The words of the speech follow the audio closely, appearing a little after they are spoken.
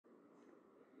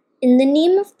In the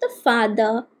name of the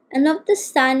Father, and of the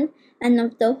Son, and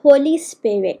of the Holy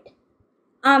Spirit.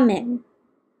 Amen.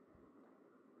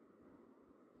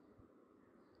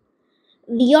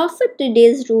 We offer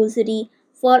today's rosary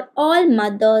for all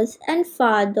mothers and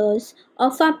fathers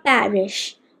of our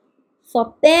parish,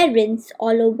 for parents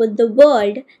all over the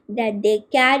world, that they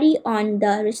carry on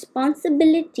the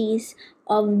responsibilities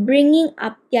of bringing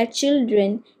up their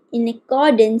children in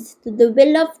accordance to the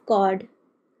will of God.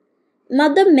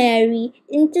 Mother Mary,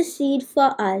 intercede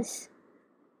for us.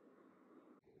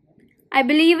 I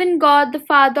believe in God, the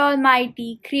Father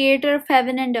Almighty, creator of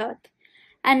heaven and earth,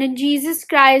 and in Jesus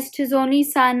Christ, his only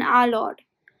Son, our Lord,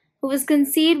 who was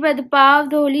conceived by the power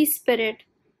of the Holy Spirit,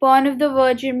 born of the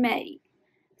Virgin Mary,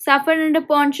 suffered under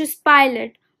Pontius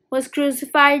Pilate, was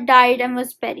crucified, died, and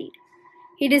was buried.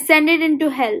 He descended into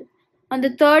hell. On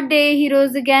the third day he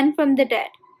rose again from the dead.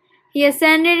 He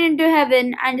ascended into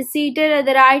heaven and is seated at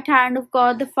the right hand of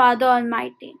God the Father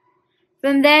Almighty.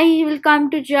 From there he will come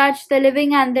to judge the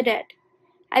living and the dead.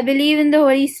 I believe in the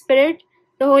Holy Spirit,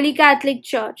 the Holy Catholic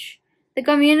Church, the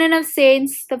communion of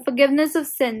saints, the forgiveness of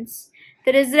sins,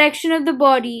 the resurrection of the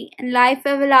body, and life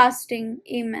everlasting.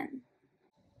 Amen.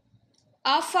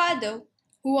 Our Father,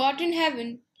 who art in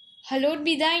heaven, hallowed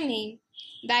be thy name.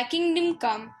 Thy kingdom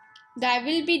come, thy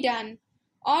will be done,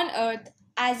 on earth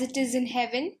as it is in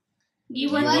heaven.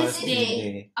 Give us this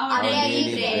day our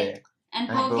daily bread, and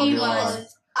forgive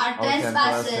us our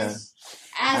trespasses,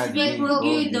 as we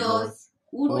forgive those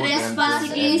who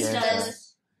trespass against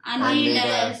us. And lead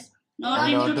us not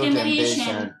into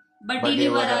temptation, but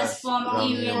deliver us from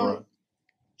evil.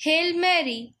 Hail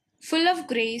Mary, full of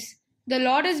grace, the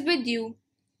Lord is with you.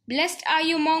 Blessed are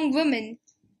you among women,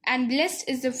 and blessed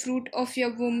is the fruit of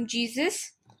your womb,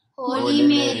 Jesus. Holy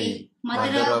Mary,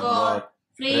 Mother of God,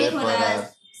 pray for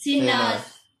us sinners,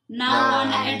 now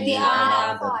and at the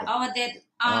hour of our death.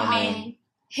 Amen.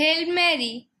 Hail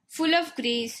Mary, full of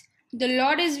grace, the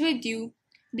Lord is with you.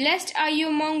 Blessed are you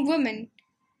among women,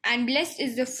 and blessed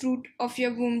is the fruit of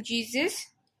your womb, Jesus.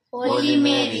 Holy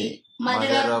Mary,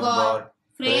 Mother of God,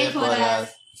 pray for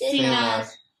us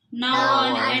sinners,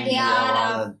 now and at the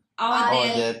hour of our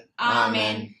death.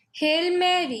 Amen. Hail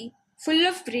Mary, full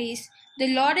of grace, the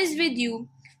Lord is with you.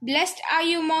 Blessed are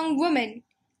you among women,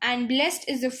 and blessed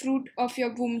is the fruit of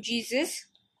your womb, Jesus.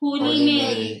 Holy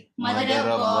Mary, Mother of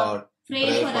God,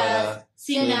 pray for us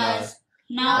sinners,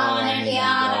 now and at the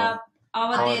hour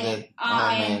of our death.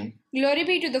 Amen. Glory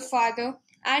be to the Father,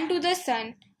 and to the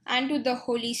Son, and to the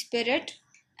Holy Spirit.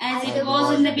 As it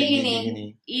was in the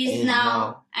beginning, is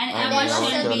now, and ever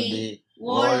shall be,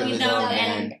 world without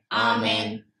end.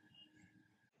 Amen.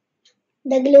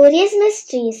 The glorious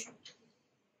mysteries.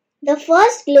 The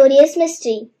first glorious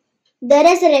mystery, the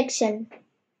resurrection.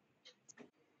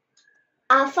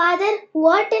 Our Father, who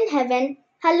art in heaven,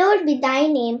 hallowed be thy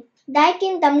name. Thy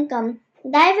kingdom come,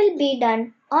 thy will be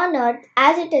done, on earth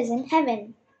as it is in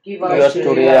heaven. Give us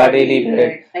today our daily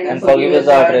bread, and forgive us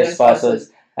our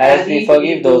trespasses, as we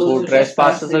forgive those who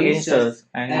trespass against us.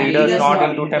 And lead us not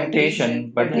into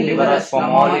temptation, but deliver us from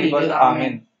all evil.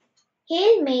 Amen.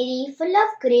 Hail Mary, full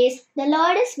of grace, the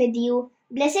Lord is with you.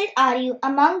 Blessed are you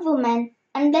among women,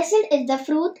 and blessed is the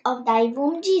fruit of thy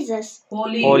womb, Jesus.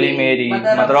 Holy Mary,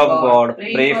 Mother of God,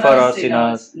 pray for us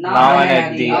sinners, now and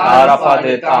at the hour of our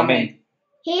death. Amen.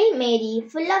 Hail Mary,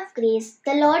 full of grace,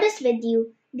 the Lord is with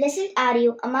you. Blessed are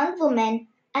you among women,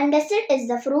 and blessed is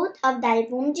the fruit of thy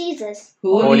womb, Jesus.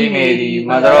 Holy Mary,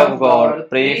 Mother of God,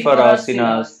 pray for us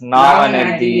sinners, now and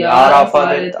at the hour of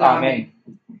our death. Amen.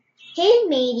 Hail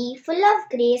Mary, full of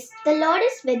grace, the Lord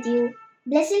is with you.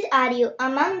 Blessed are you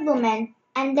among women,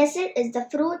 and blessed is the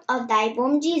fruit of thy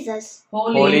womb, Jesus.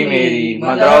 Holy Mary,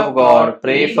 Mother of God,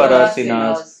 pray for us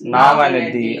sinners, now and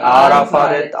at the hour of our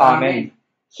death. Amen.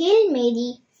 Hail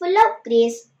Mary, full of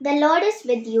grace, the Lord is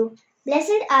with you.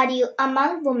 Blessed are you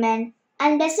among women,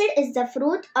 and blessed is the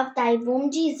fruit of thy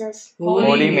womb, Jesus.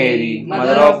 Holy Mary,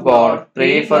 Mother of God,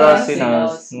 pray for us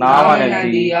sinners, now and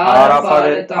at the hour of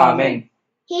our death. Amen.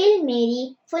 Hail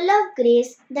Mary, full of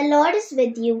grace, the Lord is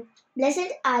with you.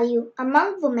 Blessed are you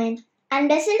among women, and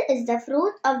blessed is the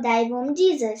fruit of thy womb,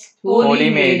 Jesus. Holy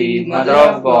Mary, Mother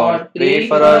of God, pray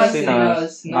for us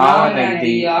sinners, now and at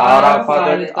the hour of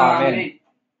our death. Amen.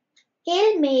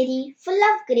 Hail Mary, full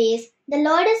of grace, the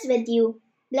Lord is with you.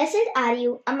 Blessed are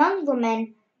you among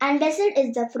women, and blessed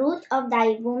is the fruit of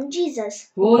thy womb,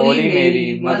 Jesus. Holy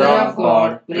Mary, Mother of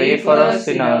God, pray for us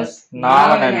sinners,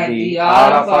 now and at the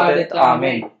hour of our death.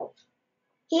 Amen.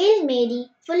 Hail Mary,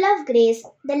 full of grace,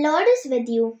 the Lord is with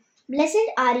you. Blessed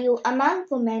are you among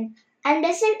women, and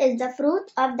blessed is the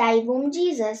fruit of thy womb,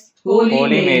 Jesus.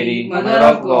 Holy Mary, Mother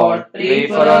of God, pray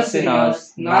for us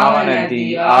sinners, now and at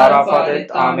the hour of our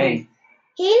death. Amen.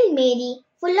 Hail Mary,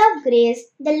 full of grace,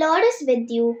 the Lord is with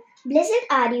you. Blessed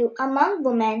are you among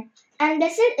women, and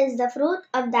blessed is the fruit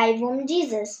of thy womb,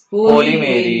 Jesus. Holy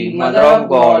Mary, Mother of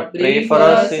God, pray for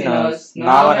us sinners,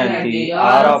 now and at the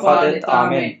hour of our death.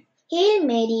 Amen. Hail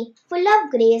Mary, full of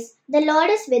grace, the Lord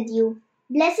is with you.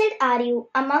 Blessed are you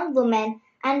among women,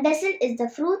 and blessed is the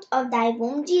fruit of thy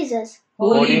womb, Jesus.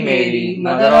 Holy Mary,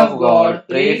 Mother of God,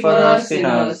 pray for us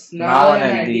sinners, now and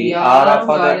at the hour of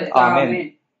our death.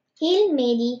 Amen. Hail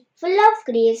Mary, full of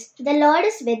grace, the Lord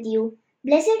is with you.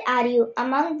 Blessed are you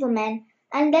among women,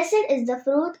 and blessed is the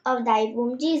fruit of thy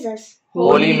womb, Jesus.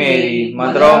 Holy Mary,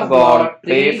 Mother of God,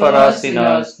 pray for us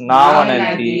sinners, now and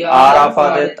at the hour of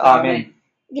our death. Amen.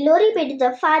 Glory be to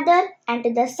the Father, and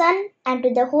to the Son, and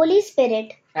to the Holy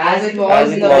Spirit. As it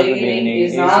was in the beginning,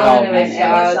 is now, and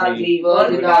ever shall be,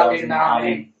 world without end.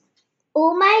 Amen.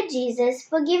 O my Jesus,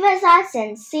 forgive us our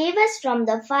sins, save us from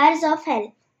the fires of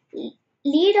hell.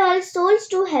 Lead all souls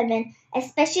to heaven,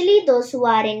 especially those who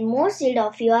are in most need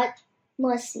of your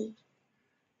mercy.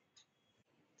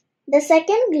 The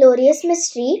second glorious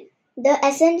mystery, the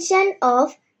ascension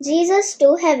of Jesus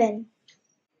to heaven.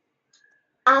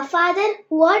 Our Father,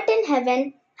 who art in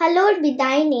heaven, hallowed be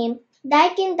thy name.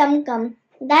 Thy kingdom come,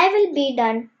 thy will be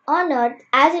done, on earth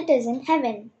as it is in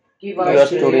heaven. Give us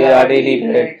today our daily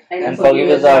bread, and forgive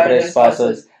us our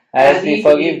trespasses, as we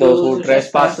forgive those who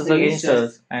trespass against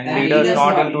us. And lead us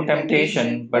not into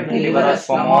temptation, but deliver us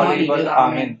from all evil.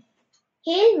 Amen.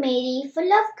 Hail Mary,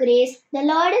 full of grace, the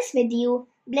Lord is with you.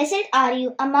 Blessed are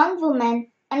you among women,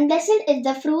 and blessed is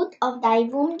the fruit of thy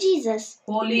womb, Jesus.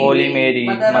 Holy Mary,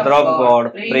 Mother of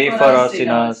God, pray for us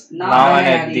sinners, now and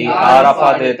at the hour of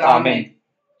our death. Amen.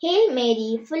 Hail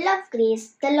Mary, full of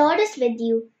grace, the Lord is with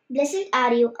you. Blessed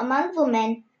are you among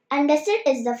women, and blessed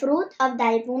is the fruit of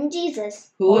thy womb,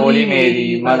 Jesus. Holy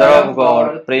Mary, Mother of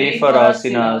God, pray for us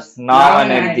sinners, now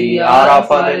and at the hour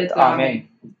of our death. Amen.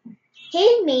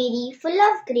 Hail Mary, full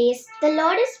of grace, the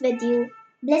Lord is with you.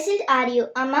 Blessed are you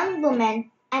among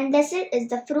women, and blessed is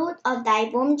the fruit of thy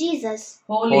womb, Jesus.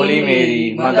 Holy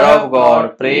Mary, Mother of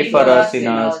God, pray for us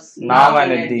sinners, now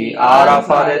and at the hour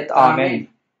of our death. Amen.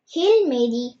 Hail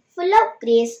Mary, full of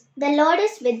grace, the Lord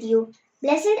is with you.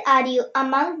 Blessed are you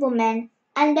among women,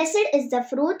 and blessed is the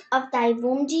fruit of thy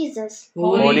womb, Jesus.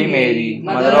 Holy Mary,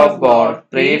 Mother of God,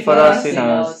 pray for us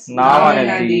sinners, now and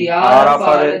at the hour of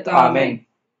our death. Amen.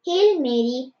 Hail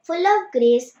Mary, full of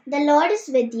grace, the Lord is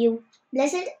with you.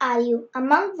 Blessed are you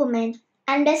among women,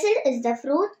 and blessed is the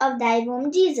fruit of thy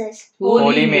womb, Jesus.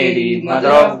 Holy Mary, Mother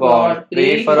of God,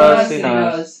 pray for us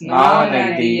sinners, now and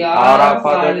at the hour of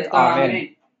our death.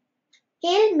 Amen.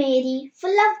 Hail Mary,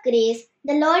 full of grace,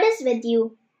 the Lord is with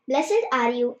you. Blessed are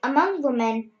you among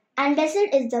women, and blessed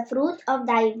is the fruit of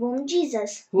thy womb,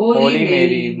 Jesus. Holy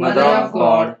Mary, Mother of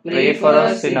God, pray for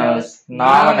us sinners,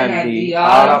 now and at the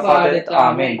hour of our death.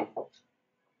 Amen.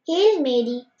 Hail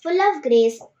Mary, full of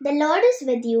grace, the Lord is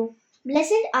with you.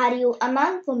 Blessed are you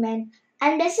among women,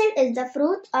 and blessed is the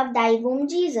fruit of thy womb,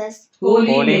 Jesus.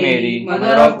 Holy Mary,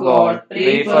 Mother of God,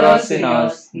 pray for us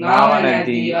sinners, now and at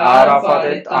the hour of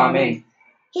our death. Amen.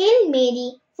 Hail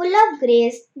Mary, full of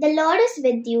grace, the Lord is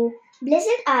with you.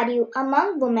 Blessed are you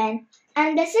among women,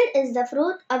 and blessed is the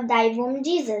fruit of thy womb,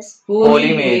 Jesus.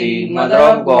 Holy Mary, Mother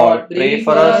of God, pray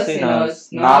for us sinners,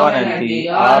 now and at the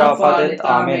hour of our death.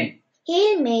 Amen.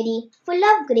 Hail Mary, full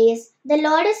of grace, the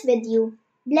Lord is with you.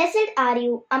 Blessed are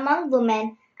you among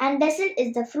women, and blessed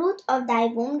is the fruit of thy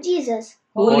womb, Jesus.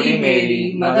 Holy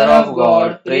Mary, Mother of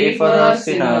God, pray for us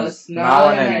sinners, now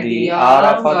and at the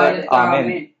hour of our death.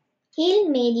 Amen. Hail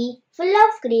Mary, full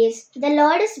of grace, the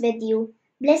Lord is with you.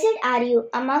 Blessed are you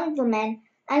among women,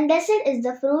 and blessed is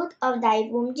the fruit of thy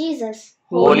womb, Jesus.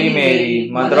 Holy Mary,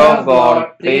 Mother of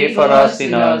God, pray for us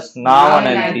sinners, now and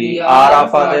at the hour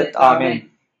of our death. Amen.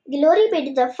 Glory be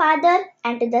to the Father,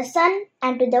 and to the Son,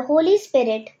 and to the Holy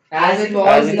Spirit. As it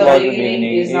was in the beginning,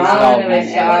 is now, and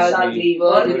ever shall be,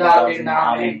 world without end.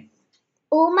 Amen.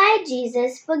 O my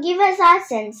Jesus, forgive us our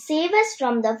sins, save us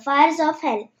from the fires of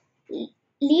hell.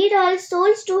 Lead all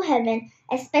souls to heaven,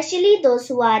 especially those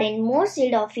who are in most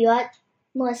need of your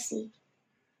mercy.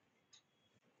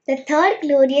 The third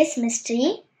glorious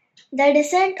mystery, the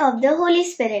descent of the Holy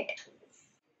Spirit.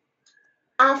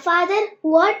 Our Father,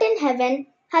 who art in heaven,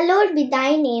 hallowed be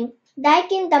thy name. Thy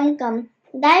kingdom come,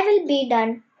 thy will be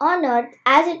done, on earth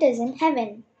as it is in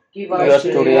heaven. Give us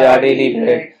today our daily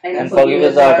bread, and forgive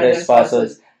us our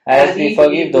trespasses, as we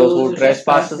forgive those who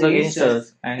trespass against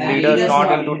us. And lead us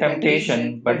not into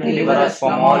temptation, but deliver us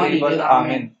from all evil.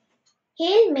 Amen.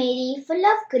 Hail Mary, full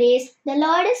of grace, the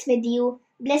Lord is with you.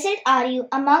 Blessed are you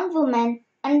among women,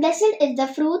 and blessed is the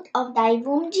fruit of thy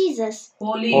womb, Jesus.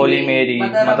 Holy Mary,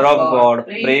 Mother of God,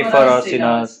 pray for us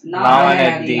sinners, now and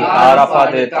at the hour of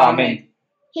our death. Amen.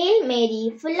 Hail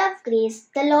Mary, full of grace,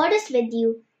 the Lord is with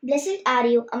you. Blessed are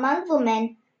you among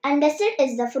women, and blessed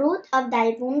is the fruit of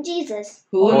thy womb, Jesus.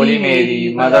 Holy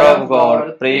Mary, Mother of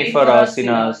God, pray for us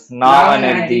sinners, now and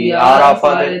at the hour of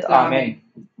our death. Amen.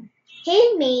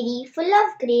 Hail Mary, full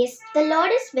of grace, the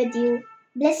Lord is with you.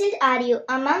 Blessed are you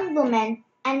among women,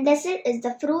 and blessed is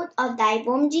the fruit of thy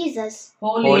womb, Jesus.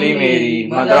 Holy Mary,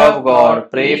 Mother of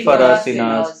God, pray for us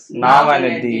sinners, now and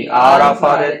at the hour of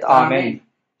our death. Amen.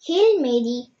 Hail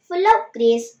Mary, full of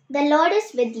grace, the Lord is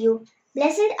with you.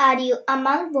 Blessed are you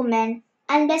among women,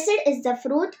 and blessed is the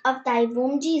fruit of thy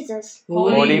womb, Jesus.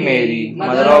 Holy Mary,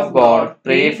 Mother of God,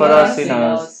 pray for us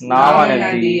sinners, now and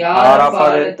at the hour of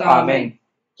our death. Amen.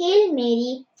 Hail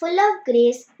Mary, full of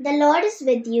grace, the Lord is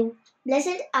with you.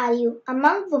 Blessed are you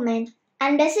among women,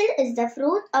 and blessed is the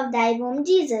fruit of thy womb,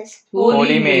 Jesus.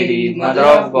 Holy Mary, Mother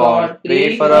of God,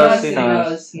 pray for us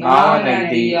sinners, now and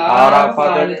at the hour of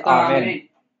our death. Amen.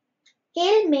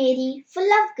 Hail Mary,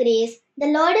 full of grace, the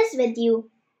Lord is with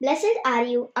you. Blessed are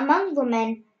you among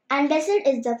women, and blessed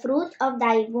is the fruit of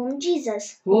thy womb,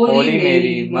 Jesus. Holy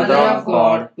Mary, Mother of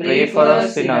God, pray for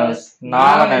us sinners,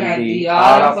 now and at the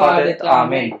hour of our death.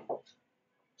 Amen.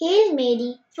 Hail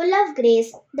Mary, full of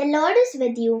grace, the Lord is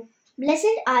with you.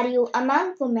 Blessed are you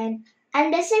among women,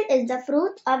 and blessed is the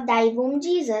fruit of thy womb,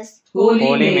 Jesus.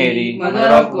 Holy Mary, Mother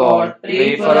of God,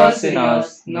 pray for us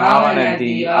sinners, now and at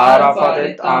the hour of our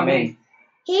death. Amen.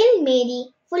 Hail Mary,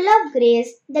 full of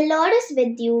grace, the Lord is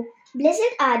with you.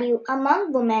 Blessed are you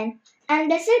among women, and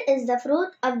blessed is the fruit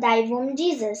of thy womb,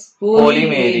 Jesus. Holy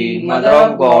Mary, Mother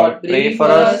of God, pray for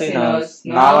us sinners,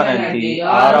 now and at the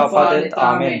hour of our death.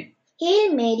 Amen.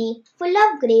 Hail Mary, full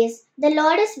of grace, the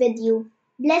Lord is with you.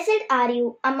 Blessed are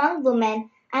you among women,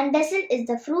 and blessed is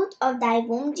the fruit of thy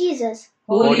womb, Jesus.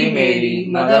 Holy Mary,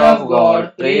 Mother of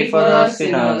God, pray for us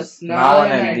sinners, now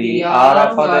and at the hour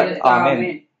of our death.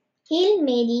 Amen. Hail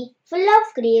Mary, full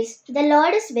of grace, the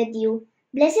Lord is with you.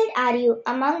 Blessed are you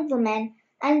among women,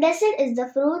 and blessed is the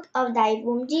fruit of thy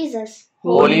womb, Jesus.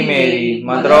 Holy Mary,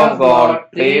 Mother of God,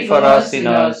 pray for us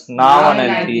sinners, now and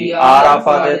at the hour of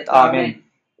our death. Amen.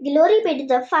 Glory be to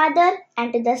the Father,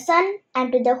 and to the Son,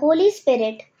 and to the Holy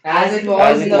Spirit. As it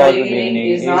was in the beginning,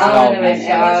 is now, and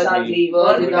ever shall be,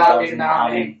 world without end.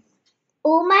 Amen.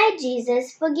 O my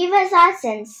Jesus, forgive us our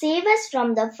sins, save us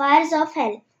from the fires of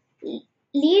hell.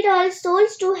 Lead all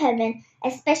souls to heaven,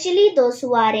 especially those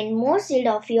who are in most need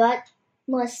of your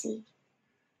mercy.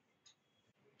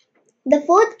 The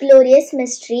fourth glorious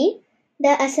mystery,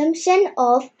 the Assumption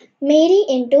of Mary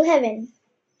into heaven.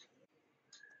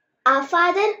 Our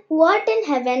Father, who art in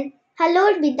heaven,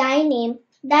 hallowed be thy name.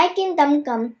 Thy kingdom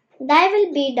come, thy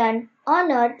will be done,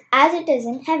 on earth as it is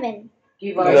in heaven.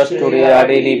 Give us today our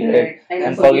daily bread,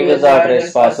 and forgive us our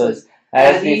trespasses,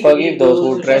 as we forgive those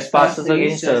who trespass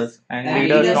against us. And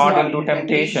lead us not into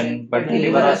temptation, but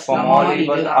deliver us from all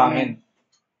evil. Amen.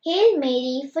 Hail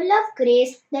Mary, full of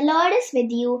grace, the Lord is with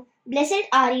you. Blessed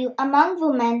are you among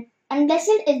women, and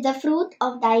blessed is the fruit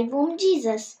of thy womb,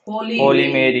 Jesus.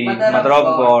 Holy Mary, Mother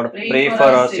of God, pray for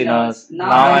us sinners,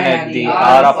 now and at the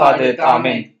hour of our death.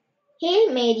 Amen.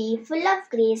 Hail Mary, full of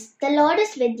grace, the Lord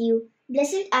is with you.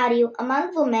 Blessed are you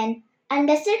among women, and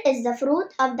blessed is the fruit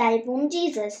of thy womb,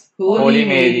 Jesus. Holy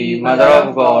Mary, Mother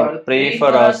of God, pray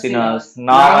for us sinners,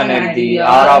 now and at the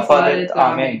hour of our death.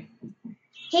 Amen.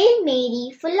 Hail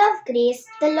Mary, full of grace,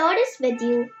 the Lord is with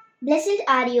you. Blessed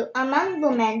are you among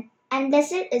women, and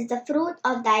blessed is the fruit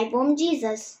of thy womb,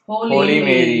 Jesus. Holy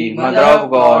Mary, Mother of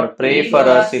God, pray for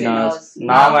us sinners,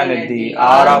 now and at the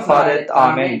hour of our death.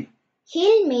 Amen.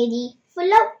 Hail Mary,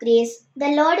 full of grace, the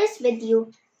Lord is with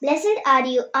you. Blessed are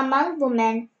you among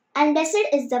women, and blessed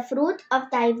is the fruit of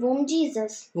thy womb,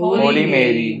 Jesus. Holy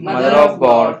Mary, Mother of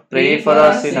God, pray for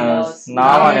us sinners,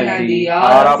 now and at the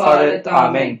hour of our death.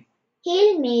 Amen.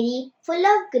 Hail Mary, full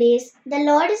of grace, the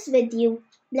Lord is with you.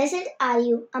 Blessed are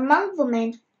you among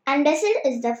women, and blessed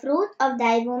is the fruit of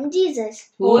thy womb, Jesus.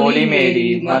 Holy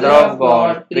Mary, Mother of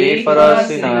God, pray for us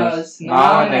sinners,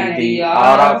 now and at the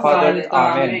hour of our death.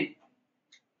 Amen.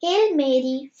 Hail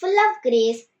Mary, full of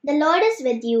grace, the Lord is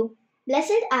with you.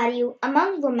 Blessed are you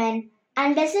among women,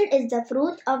 and blessed is the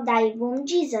fruit of thy womb,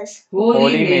 Jesus.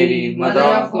 Holy Mary, Mother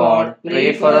of God,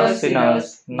 pray for us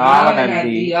sinners, now and at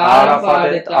the hour of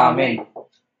our death. Amen.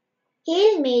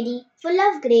 Hail Mary, full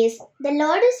of grace, the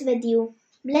Lord is with you.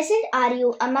 Blessed are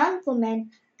you among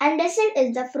women, and blessed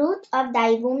is the fruit of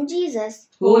thy womb, Jesus.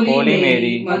 Holy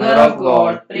Mary, Mother of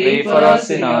God, pray for us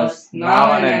sinners,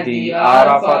 now and at the hour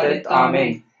of our death.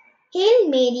 Amen. Hail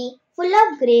Mary, full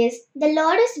of grace, the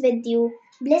Lord is with you.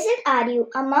 Blessed are you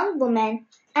among women,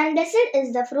 and blessed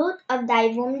is the fruit of thy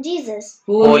womb, Jesus.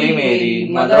 Holy Mary,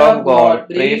 Mother of God,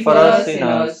 pray for us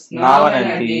sinners, now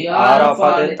and at the hour of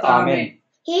our death. Amen.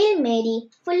 Hail Mary,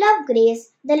 full of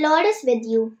grace, the Lord is with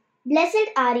you. Blessed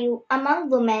are you among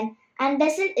women, and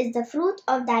blessed is the fruit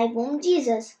of thy womb,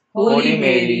 Jesus. Holy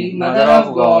Mary, Mother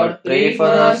of God, pray for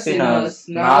us sinners,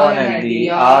 now and at the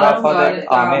hour of our death.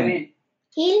 Amen.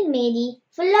 Hail Mary,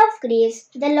 full of grace,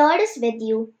 the Lord is with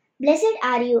you. Blessed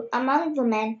are you among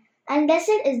women, and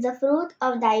blessed is the fruit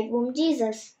of thy womb,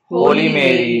 Jesus. Holy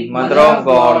Mary, Mother of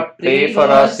God, pray for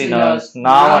us sinners,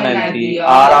 now and at the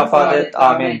hour of our death.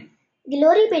 Amen.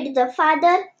 Glory be to the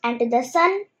Father, and to the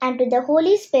Son, and to the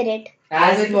Holy Spirit.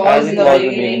 As it was in the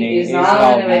beginning, is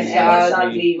now, and ever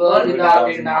shall be, world without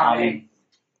end. Amen.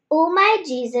 O my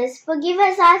Jesus, forgive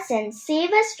us our sins,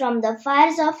 save us from the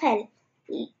fires of hell.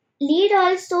 Lead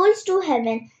all souls to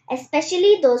heaven,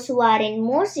 especially those who are in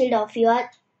most need of your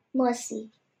mercy.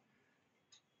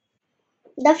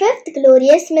 The fifth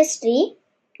glorious mystery,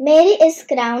 Mary is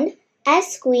crowned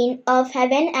as Queen of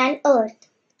heaven and earth.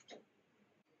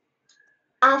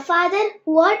 Our Father,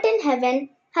 who art in heaven,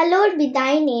 hallowed be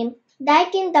thy name.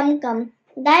 Thy kingdom come,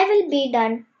 thy will be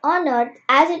done, on earth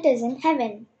as it is in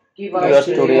heaven. Give us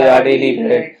today our daily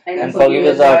bread, and forgive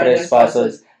us our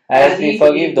trespasses, as we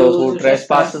forgive those who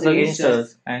trespass against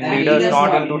us. And lead us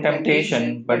not into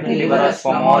temptation, but deliver us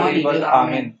from all evil.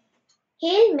 Amen.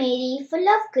 Hail Mary, full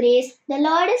of grace, the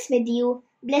Lord is with you.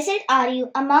 Blessed are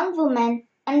you among women,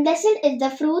 and blessed is the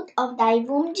fruit of thy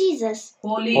womb, Jesus.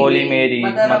 Holy Mary,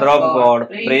 Mother of God,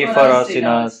 pray for us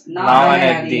sinners, now and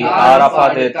at the hour of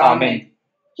our death. Amen.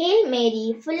 Hail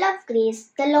Mary, full of grace,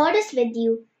 the Lord is with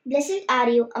you. Blessed are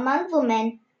you among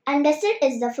women, and blessed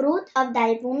is the fruit of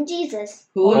thy womb, Jesus.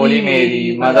 Holy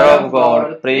Mary, Mother of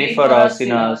God, pray for us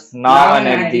sinners, now and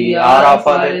at the hour of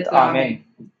our death. Amen.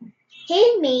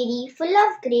 Hail Mary, full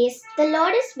of grace, the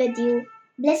Lord is with you.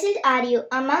 Blessed are you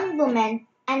among women,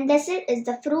 and blessed is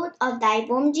the fruit of thy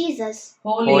womb, Jesus.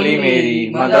 Holy Mary,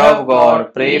 Mother of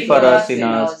God, pray for us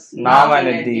sinners, now and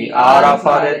at the hour of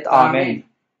our death. Amen.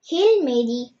 Hail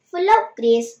Mary, full of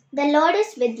grace, the Lord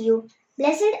is with you.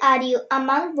 Blessed are you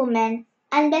among women,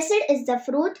 and blessed is the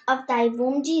fruit of thy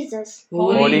womb, Jesus.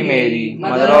 Holy Mary,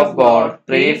 Mother of God,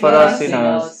 pray for us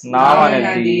sinners, now and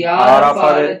at the hour of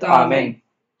our death. Amen.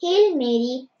 Hail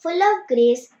Mary, full of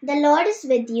grace, the Lord is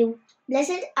with you.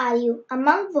 Blessed are you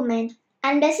among women,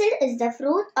 and blessed is the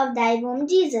fruit of thy womb,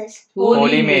 Jesus.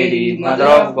 Holy Mary, Mother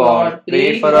of God,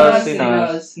 pray for us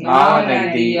sinners, now and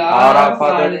at the hour of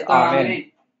our death.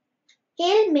 Amen.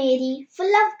 Hail Mary,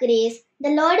 full of grace, the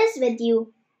Lord is with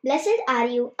you. Blessed are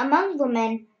you among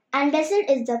women, and blessed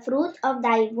is the fruit of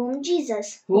thy womb,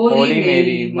 Jesus. Holy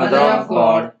Mary, Mother of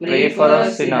God, pray for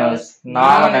us sinners,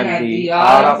 now and at the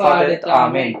hour of our death.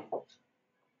 Amen.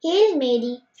 Hail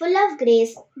Mary, full of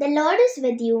grace, the Lord is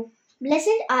with you.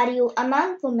 Blessed are you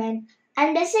among women,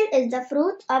 and blessed is the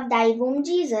fruit of thy womb,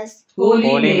 Jesus.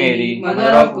 Holy Mary,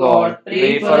 Mother of God,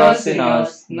 pray for us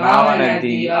sinners, now and at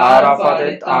the hour of our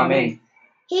death. Amen.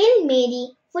 Hail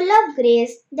Mary, full of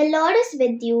grace, the Lord is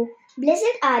with you.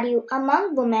 Blessed are you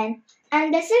among women,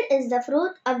 and blessed is the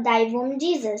fruit of thy womb,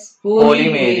 Jesus. Holy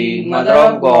Mary, Mother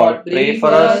of God, pray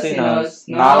for us sinners,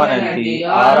 now and at the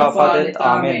hour of our death.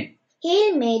 Amen.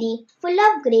 Hail Mary, full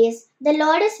of grace, the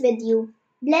Lord is with you.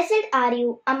 Blessed are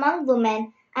you among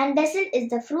women, and blessed is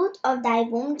the fruit of thy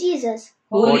womb, Jesus.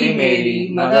 Holy Mary,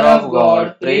 Mother of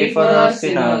God, pray for us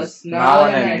sinners, now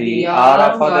and at the hour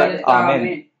of our death.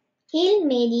 Amen. Hail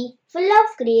Mary, full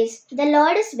of grace, the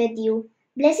Lord is with you.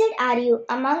 Blessed are you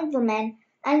among women,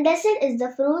 and blessed is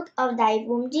the fruit of thy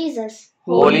womb, Jesus.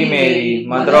 Holy Mary,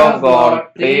 Mother of God,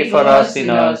 pray for us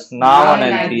sinners, now and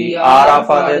at the hour of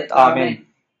our death. Amen.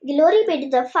 Glory be to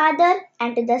the Father,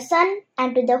 and to the Son,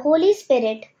 and to the Holy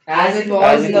Spirit. As it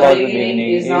was in the beginning,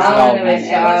 is now, and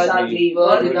ever shall be,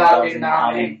 world without end.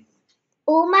 Amen.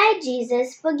 O my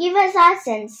Jesus, forgive us our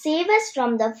sins, save us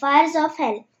from the fires of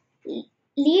hell.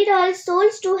 Lead all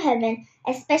souls to heaven,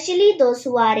 especially those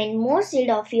who are in most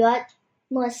need of your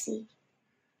mercy.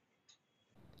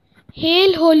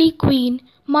 Hail, Holy Queen,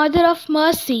 Mother of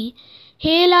Mercy,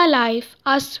 hail our life,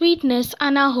 our sweetness,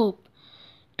 and our hope.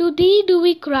 To thee do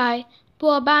we cry,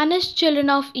 poor banished children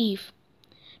of Eve.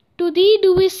 To thee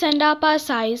do we send up our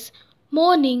sighs,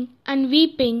 mourning and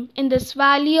weeping in this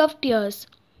valley of tears.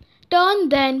 Turn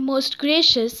then, most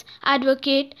gracious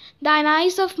Advocate, thine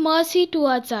eyes of mercy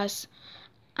towards us,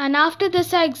 and after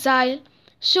this exile,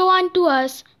 Show unto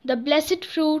us the blessed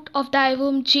fruit of thy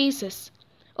womb, Jesus.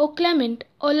 O clement,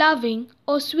 O loving,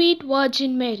 O sweet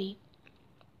Virgin Mary.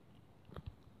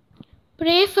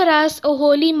 Pray for us, O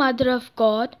Holy Mother of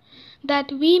God,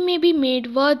 that we may be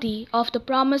made worthy of the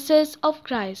promises of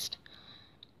Christ.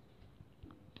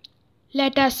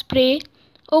 Let us pray.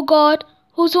 O God,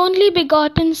 whose only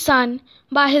begotten Son,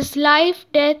 by his life,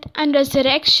 death, and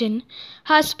resurrection,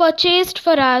 has purchased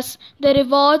for us the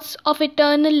rewards of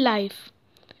eternal life,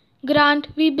 grant,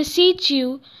 we beseech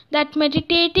you, that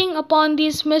meditating upon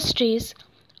these mysteries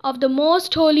of the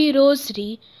most holy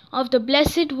Rosary of the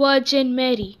Blessed Virgin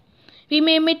Mary, we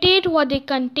may imitate what they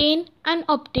contain and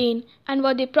obtain and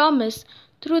what they promise,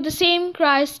 through the same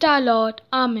Christ our Lord.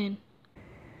 Amen.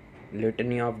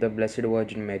 Litany of the Blessed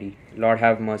Virgin Mary. Lord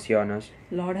have mercy on us.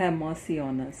 Lord have mercy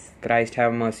on us. Christ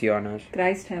have mercy on us.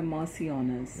 Christ have mercy on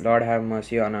us. Lord have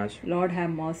mercy on us. Lord have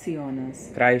mercy on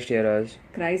us. Christ hear us.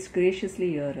 Christ graciously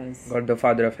hear us. God the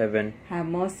Father of heaven, Have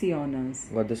mercy on us.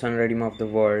 God the Son Redeemer of the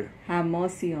world, Have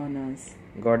mercy on us.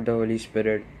 God the Holy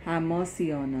Spirit, Have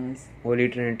mercy on us. Holy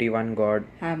Trinity, one God,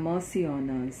 Have mercy on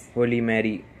us. Holy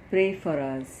Mary, Pray for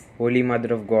us. Holy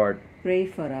Mother of God, Pray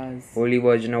for us. Holy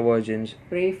Virgin of Virgins,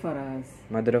 Pray for us.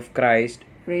 Mother of Christ,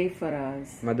 Pray for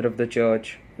us. Mother of the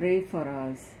Church, Pray for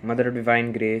us. Mother of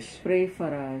Divine Grace, Pray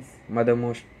for us. Mother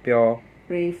most pure,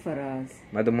 Pray for us.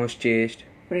 Mother most chaste,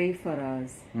 Pray for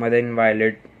us. Mother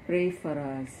inviolate, Pray for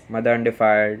us. Mother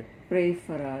undefiled, Pray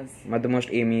for us. Mother most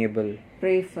amiable,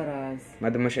 Pray for us.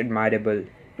 Mother most admirable,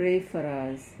 Pray for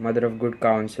us. Mother of good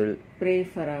counsel, Pray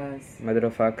for us. Mother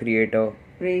of our Creator,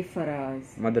 Pray for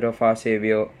us. Mother of our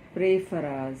Savior, Pray for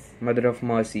us. Mother of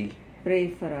mercy,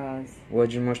 Pray for us.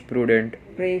 Virgin most prudent,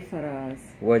 Pray for us.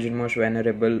 Virgin most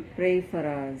venerable, Pray for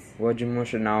us. Virgin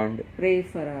most renowned, Pray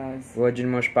for us. Virgin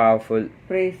most powerful,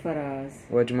 Pray for us.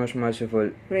 Virgin most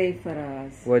merciful, Pray for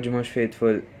us. Virgin most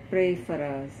faithful, Pray for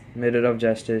us. Mirror of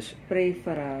justice, Pray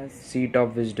for us. Seat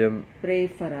of wisdom, Pray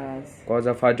for us. Cause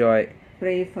of our joy,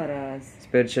 Pray for us.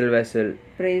 Spiritual vessel,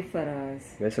 Pray for us.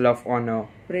 Vessel of honor,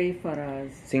 Pray for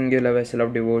us. Singular vessel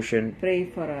of devotion, Pray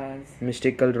for us.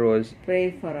 Mystical rose,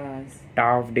 Pray for us.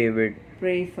 Tower of David,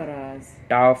 Pray for us.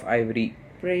 Tower of ivory,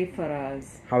 Pray for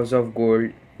us. House of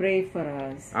gold, Pray for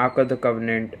us. Ark of the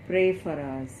covenant, Pray for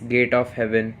us. Gate of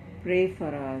heaven, Pray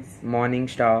for us. Morning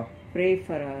star, Pray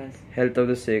for us. Health of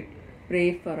the sick,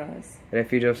 Pray for us.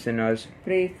 Refuge of sinners,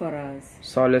 Pray for us.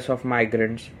 Solace of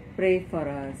migrants, Pray for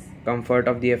us. Comfort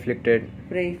of the afflicted,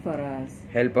 Pray for us.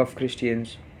 Help of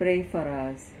Christians, Pray for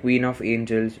us. Queen of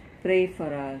angels, Pray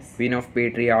for us. Queen of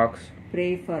patriarchs,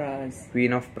 Pray for us.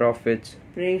 Queen of prophets,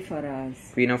 Pray for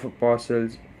us. Queen of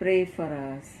apostles, Pray for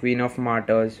us. Queen of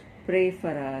martyrs, Pray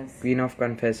for us. Queen of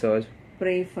confessors,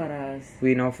 Pray for us.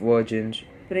 Queen of virgins,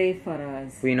 Pray for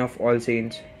us. Queen of all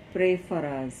saints, Pray for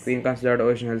us. Queen considered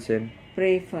original sin,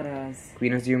 Pray for us.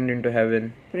 Queen assumed into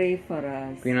heaven, Pray for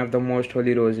us. Queen of the most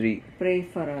holy rosary, Pray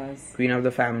for us. Queen of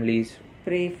the families,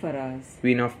 Pray for us.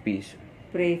 Queen of peace,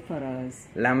 Pray for us.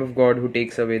 Lamb of God who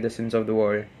takes away the sins of the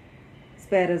world,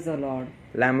 Spare us, O Lord.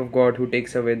 Lamb of God who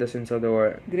takes away the sins of the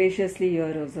world, Graciously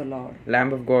hear us, O Lord.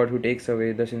 Lamb of God who takes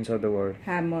away the sins of the world.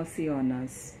 Have mercy on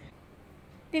us.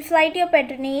 We fly to your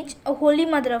patronage, O Holy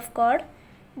Mother of God.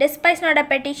 Despise not our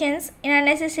petitions in our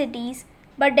necessities,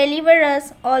 but deliver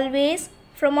us always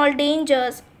from all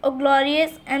dangers, O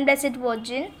glorious and blessed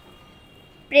Virgin.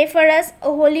 Pray for us,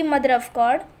 O Holy Mother of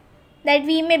God, that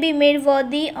we may be made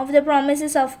worthy of the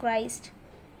promises of Christ.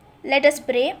 Let us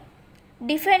pray.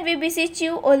 Defend, we beseech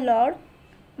you, O Lord,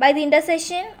 by the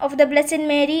intercession of the Blessed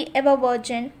Mary, ever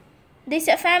Virgin, this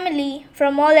your family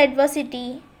from all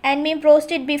adversity, and may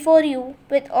prostrate before you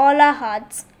with all our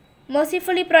hearts.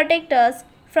 Mercifully protect us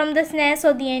from the snares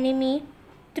of the enemy,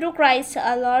 through Christ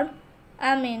our Lord.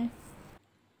 Amen.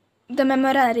 The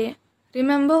Memorare.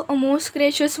 Remember, O most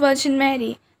gracious Virgin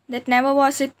Mary, that never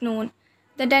was it known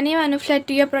that anyone who fled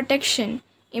to your protection,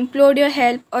 implored your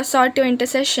help, or sought your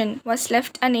intercession was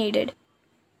left unaided.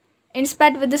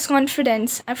 Inspired with this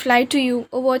confidence, I fly to you,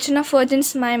 O Virgin of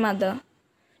Virgins, my Mother.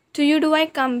 To you do I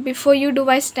come, before you do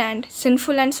I stand,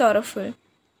 sinful and sorrowful.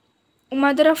 O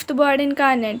Mother of the Word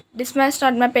incarnate, dismiss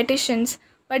not my petitions,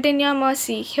 but in your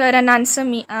mercy hear and answer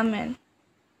me. Amen.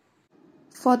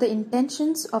 For the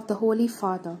intentions of the Holy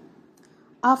Father.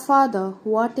 Our Father,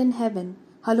 who art in heaven,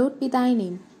 hallowed be thy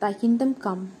name. Thy kingdom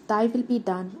come, thy will be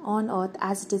done, on earth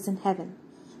as it is in heaven.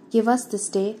 Give us this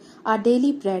day our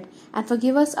daily bread, and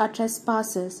forgive us our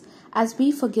trespasses, as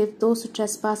we forgive those who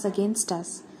trespass against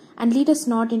us. And lead us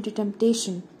not into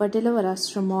temptation, but deliver us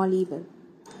from all evil.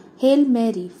 Hail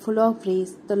Mary, full of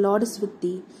grace, the Lord is with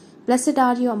thee. Blessed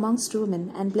are you amongst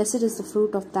women, and blessed is the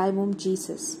fruit of thy womb,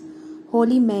 Jesus.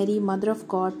 Holy Mary, Mother of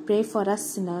God, pray for us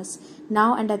sinners,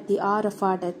 now and at the hour of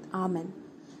our death. Amen.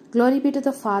 Glory be to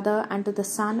the Father, and to the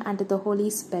Son, and to the Holy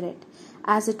Spirit,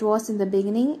 as it was in the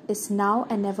beginning, is now,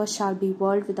 and ever shall be,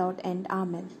 world without end.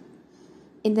 Amen.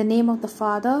 In the name of the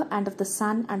Father, and of the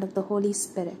Son, and of the Holy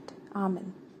Spirit.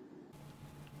 Amen.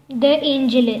 The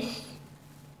Angelus.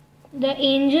 The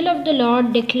angel of the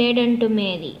Lord declared unto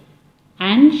Mary,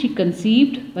 and she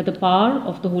conceived by the power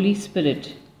of the Holy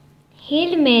Spirit.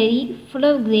 Hail Mary, full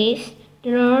of grace,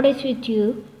 the Lord is with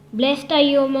you. Blessed are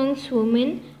you amongst women,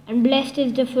 and blessed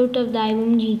is the fruit of thy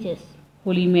womb, Jesus.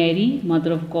 Holy Mary,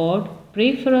 Mother of God,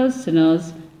 pray for us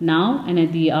sinners, now and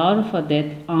at the hour of our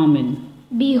death. Amen.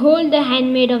 Behold the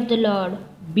handmaid of the Lord.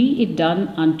 Be it done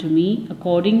unto me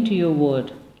according to your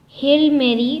word. Hail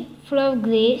Mary, full of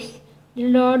grace, the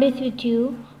Lord is with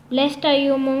you. Blessed are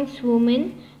you amongst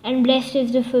women, and blessed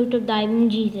is the fruit of thy womb,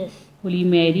 Jesus. Holy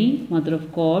Mary, Mother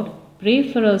of God, pray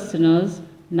for us sinners,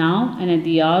 now and at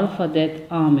the hour of our death.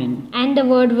 Amen. And the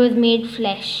Word was made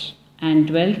flesh, and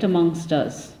dwelt amongst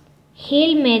us.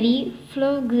 Hail Mary, full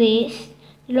of grace,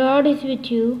 the Lord is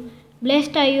with you.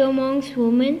 Blessed are you amongst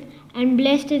women, and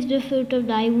blessed is the fruit of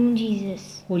thy womb,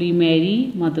 Jesus. Holy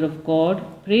Mary, Mother of God,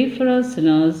 pray for us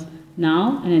sinners,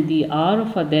 now and at the hour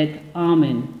of our death.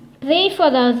 Amen. Pray for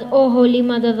us, O Holy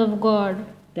Mother of God,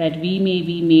 that we may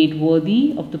be made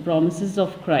worthy of the promises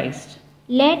of Christ.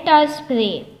 Let us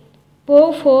pray.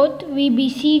 Pour forth, we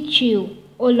beseech you,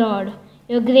 O Lord,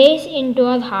 your grace into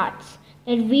our hearts,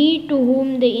 that we, to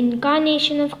whom the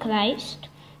incarnation of Christ,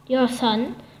 your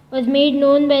Son, was made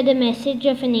known by the message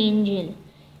of an angel,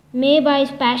 may by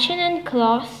his passion and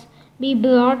cross be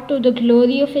brought to the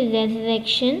glory of his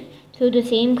resurrection through the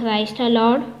same Christ our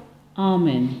Lord.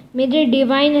 Amen. May the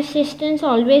divine assistance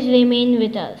always remain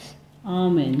with us.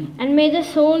 Amen. And may the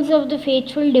souls of the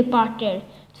faithful departed,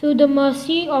 through the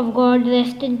mercy of God,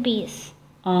 rest in peace.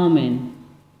 Amen.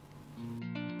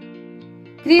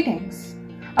 Greetings.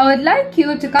 I would like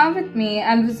you to come with me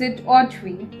and visit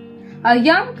Audrey, a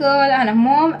young girl and a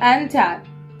mom and dad.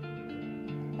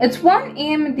 It's 1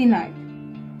 a.m. in the night.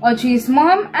 Audrey's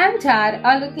mom and dad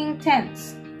are looking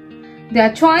tense. They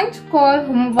are trying to call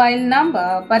her mobile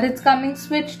number, but it's coming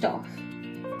switched off.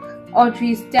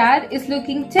 Audrey's dad is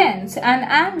looking tense and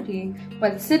angry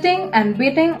while sitting and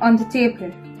waiting on the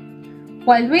table.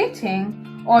 While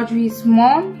waiting, Audrey's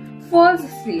mom falls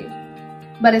asleep,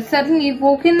 but is suddenly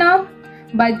woken up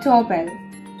by the doorbell.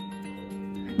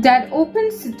 Dad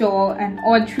opens the door and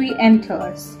Audrey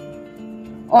enters.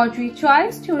 Audrey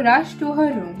tries to rush to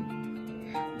her room.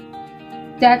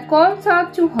 Dad calls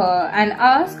out to her and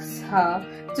asks her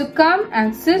to come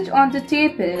and sit on the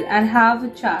table and have a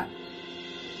chat.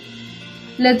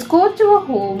 Let's go to her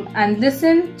home and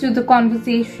listen to the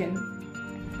conversation.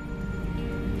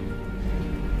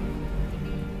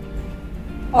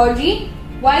 Audrey,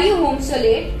 why are you home so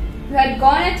late? You had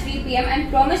gone at 3 p.m. and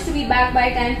promised to be back by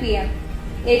 10 p.m.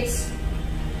 It's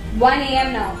 1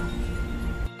 a.m. now.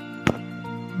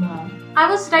 Mom, I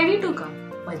was ready to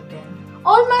come, but then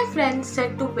all my friends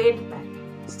said to wait back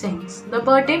since the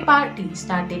birthday party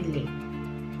started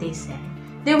late. They said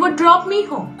they would drop me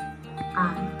home.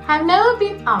 I have never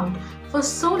been out for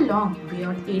so long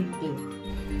beyond 8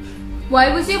 p.m.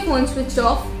 Why was your phone switched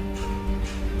off?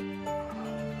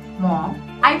 Mom,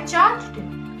 I charged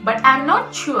it, but I'm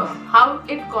not sure how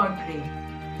it got drained.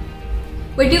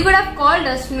 But you could have called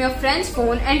us from your friend's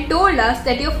phone and told us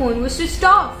that your phone was switched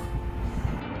off.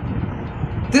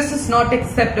 This is not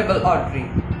acceptable, Audrey.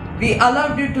 We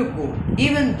allowed you to go,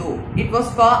 even though it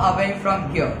was far away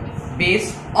from here,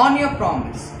 based on your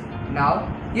promise.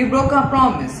 Now, you broke our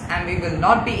promise and we will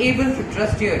not be able to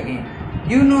trust you again.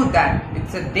 You know that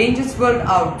it's a dangerous world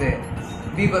out there.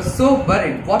 We were so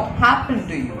worried what happened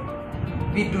to you.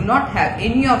 We do not have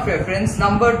any of your friends'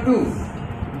 number too.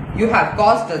 You have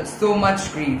caused us so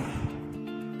much grief.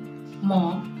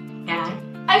 Mom, Dad,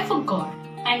 I forgot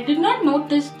and did not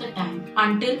notice the time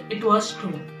until it was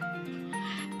true.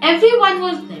 Everyone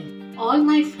was there, all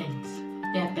my friends.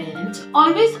 Their parents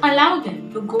always allow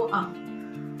them to go out,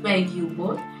 where you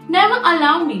both never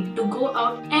allow me to go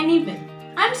out anywhere.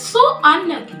 I'm so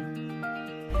unlucky.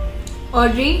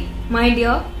 Audrey, my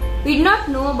dear, we do not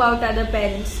know about other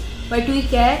parents, but we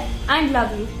care and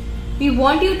love you. We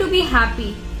want you to be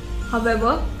happy.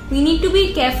 However, we need to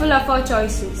be careful of our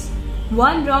choices.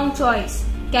 One wrong choice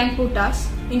can put us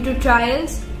into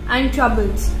trials and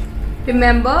troubles.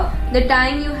 Remember the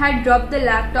time you had dropped the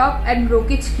laptop and broke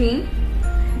its screen?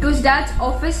 It was Dad's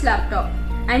office laptop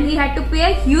and he had to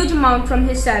pay a huge amount from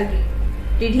his salary.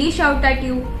 Did he shout at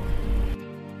you?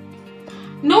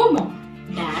 No,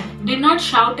 Mom. Dad did not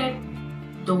shout at me,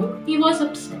 though he was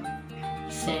upset.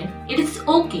 said, "It is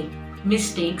okay.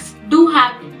 Mistakes do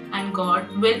happen and God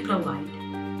will provide."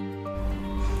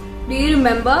 Do you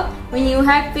remember when you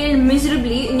had failed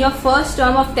miserably in your first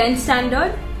term of 10th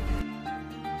standard?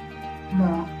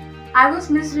 Mom, I was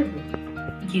miserable.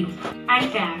 You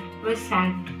and Dad were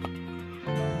sad too.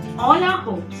 All our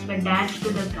hopes were dashed to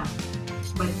the ground.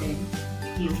 But then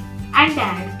you and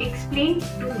Dad explained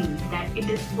to me that it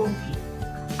is okay.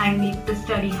 I need to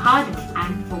study harder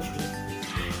and focus.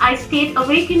 I stayed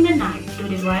awake in the night to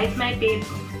revise my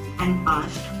paper and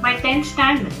passed my 10th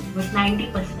standard with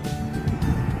 90%.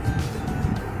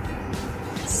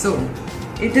 So,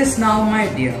 it is now, my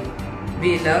dear.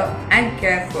 We love and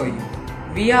care for you.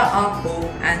 We are our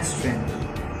hope and strength.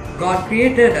 God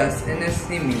created us in His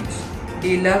image.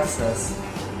 He loves us.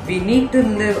 We need to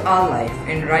live our life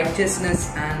in righteousness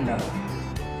and love.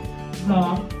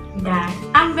 Mom, Dad,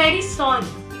 I'm very sorry.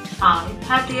 I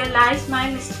have realized my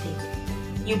mistake.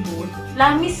 You both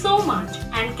love me so much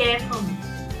and care for me.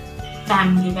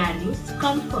 Family values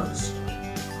come first.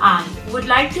 I would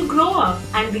like to grow up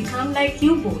and become like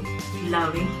you both,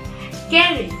 loving,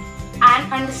 caring,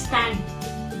 and understanding,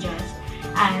 just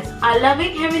as our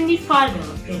loving Heavenly Father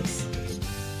is.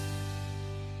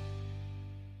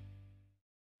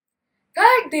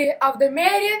 Third day of the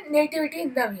Marian Nativity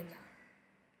Novena.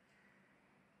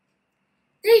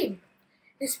 Theme: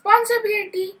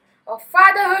 Responsibility of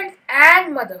Fatherhood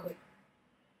and Motherhood.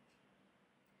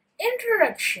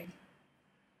 Introduction.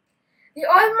 The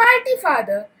Almighty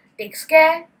Father takes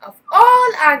care of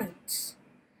all our needs.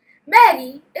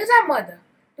 Mary is our mother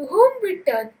to whom we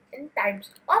turn in times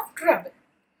of trouble.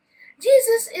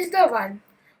 Jesus is the one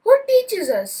who teaches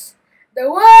us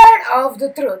the word of the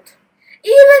truth.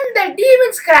 Even the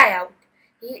demons cry out,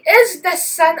 He is the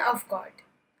Son of God.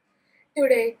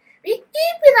 Today, we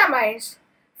keep in our minds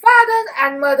fathers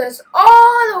and mothers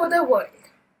all over the world.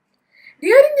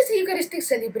 During this Eucharistic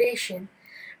celebration,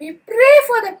 we pray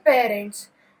for the parents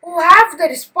who have the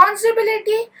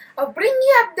responsibility of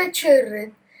bringing up the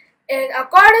children in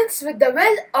accordance with the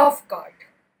will of God.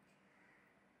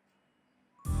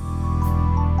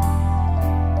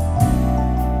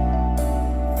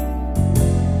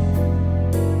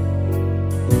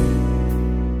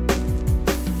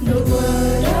 The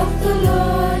word of the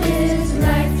Lord is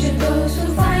life to those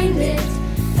who find it,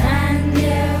 and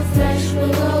their flesh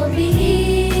will all be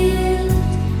healed.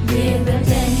 Give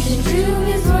attention to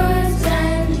His words,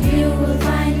 and you will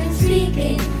find Him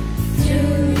speaking to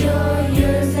your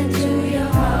ears and to your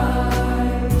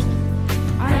heart.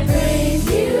 I praise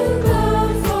you,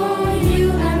 Lord, for you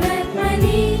have met my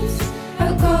needs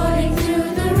according to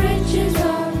the riches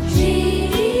of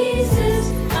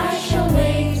Jesus. I shall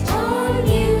wait on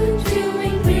you to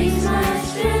increase my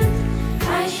strength.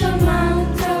 I shall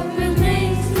mount up with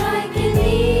wings like an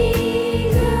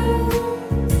eagle.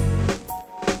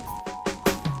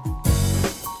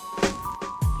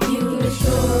 You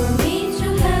restore me to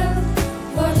health,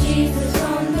 for Jesus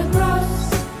on the cross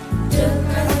took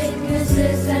our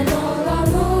sicknesses and all our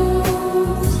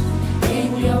woes. In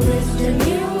your wisdom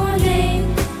you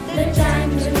ordained the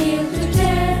time to heal, to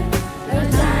tear, a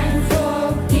time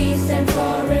for peace and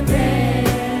for repair,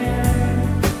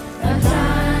 a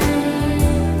time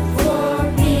for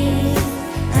peace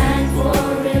and for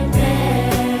repair.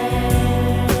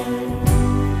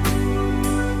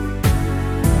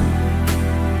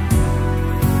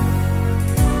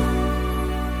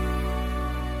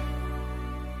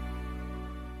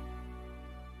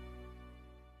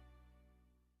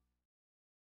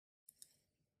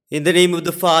 In the name of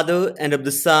the Father, and of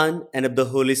the Son, and of the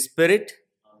Holy Spirit,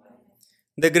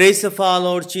 the grace of our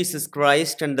Lord Jesus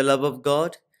Christ, and the love of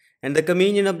God, and the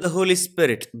communion of the Holy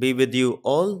Spirit be with you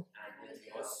all.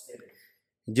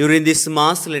 During this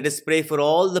Mass, let us pray for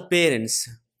all the parents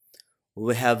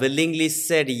who have willingly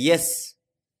said yes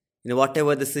in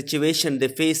whatever the situation they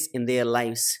face in their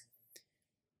lives.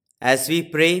 As we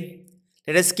pray,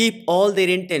 let us keep all their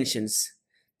intentions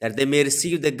that they may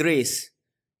receive the grace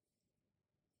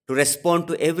to respond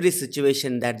to every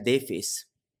situation that they face.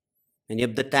 Many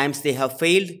of the times they have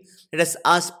failed, let us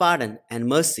ask pardon and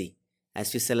mercy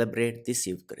as we celebrate this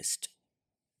Eucharist.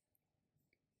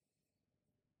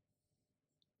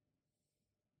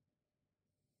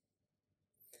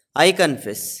 I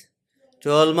confess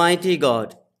to Almighty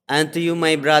God and to you,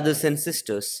 my brothers and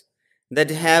sisters,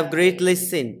 that I have greatly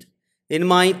sinned in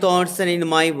my thoughts and in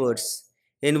my words,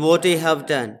 in what I have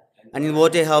done and in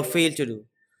what I have failed to do.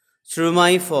 Through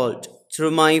my fault,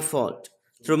 through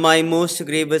my most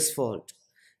grievous fault.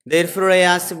 Therefore I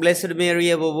ask Blessed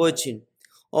Mary, our Virgin,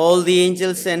 all the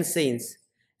angels and saints,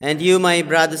 and you, my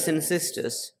brothers and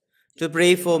sisters, to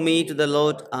pray for me to the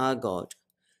Lord our God.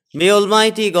 May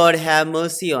Almighty God have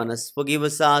mercy on us, forgive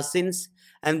us our sins,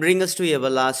 and bring us to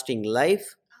everlasting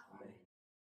life.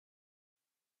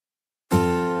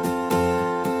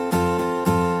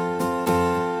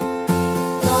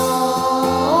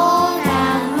 Lord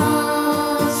have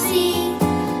mercy,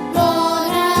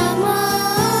 Lord have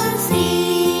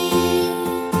mercy.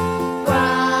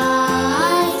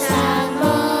 Christ have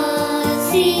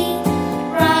mercy,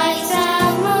 Christ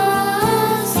have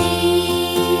mercy.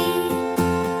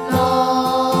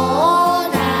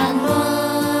 Lord have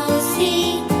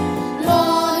mercy,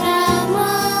 Lord have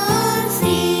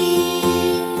mercy.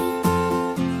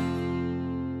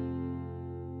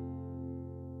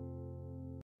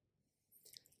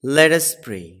 Let us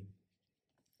pray.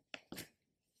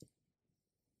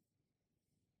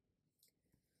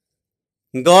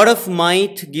 God of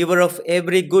might, giver of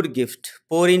every good gift,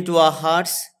 pour into our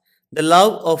hearts the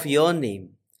love of your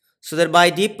name, so that by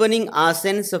deepening our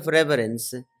sense of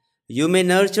reverence, you may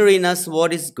nurture in us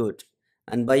what is good,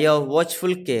 and by your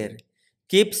watchful care,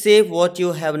 keep safe what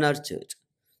you have nurtured.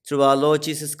 Through our Lord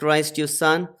Jesus Christ, your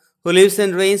Son, who lives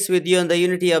and reigns with you in the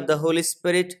unity of the Holy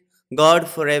Spirit, God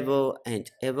forever and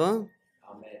ever.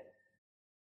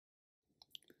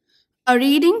 A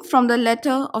reading from the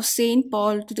letter of St.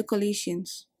 Paul to the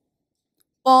Colossians.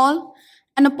 Paul,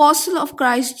 an apostle of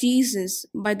Christ Jesus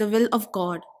by the will of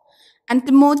God, and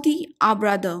Timothy, our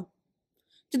brother,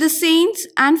 to the saints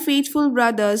and faithful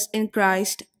brothers in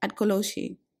Christ at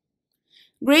Colossae.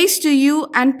 Grace to you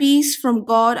and peace from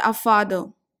God our Father.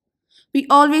 We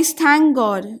always thank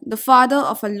God, the Father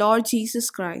of our Lord Jesus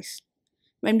Christ,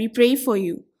 when we pray for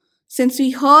you, since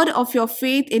we heard of your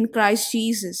faith in Christ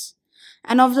Jesus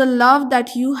and of the love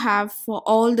that you have for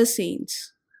all the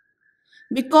saints.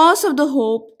 Because of the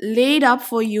hope laid up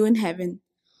for you in heaven,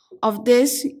 of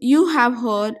this you have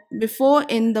heard before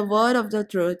in the word of the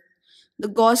truth, the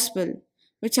gospel,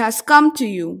 which has come to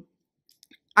you,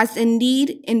 as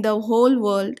indeed in the whole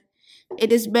world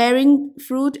it is bearing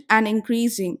fruit and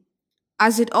increasing,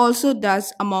 as it also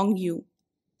does among you,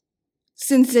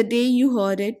 since the day you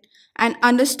heard it and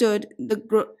understood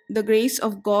the grace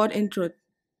of God in truth,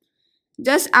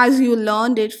 just as you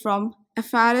learned it from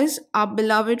Epaphras, our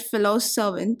beloved fellow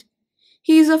servant.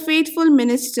 He is a faithful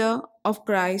minister of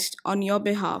Christ on your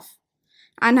behalf,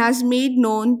 and has made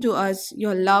known to us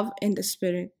your love in the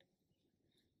Spirit.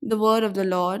 The word of the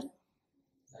Lord.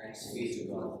 Thanks be to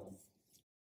God.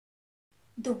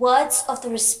 The words of the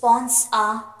response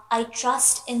are, I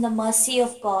trust in the mercy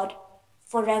of God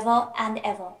forever and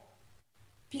ever.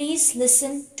 Please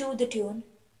listen to the tune.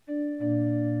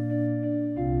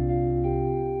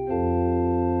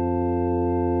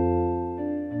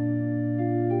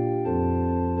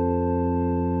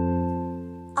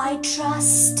 I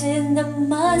trust in the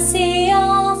mercy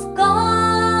of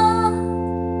God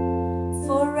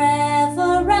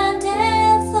forever and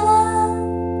ever.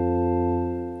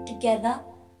 Together.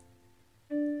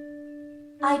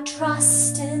 I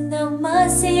trust in the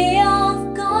mercy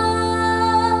of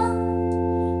God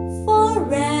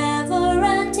forever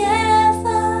and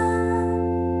ever.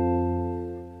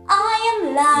 I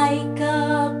am like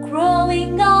a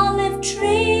growing olive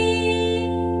tree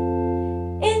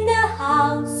in the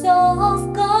house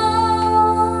of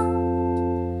God.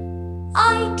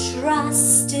 I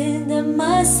trust in the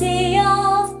mercy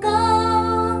of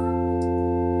God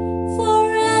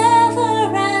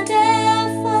forever and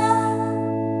ever.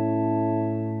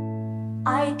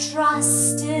 I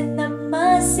trust in the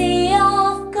mercy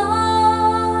of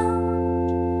God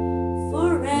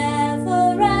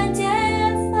forever and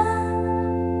ever.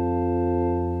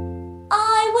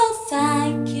 I will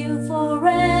thank you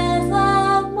forevermore,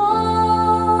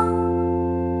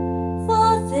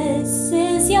 for this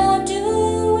is your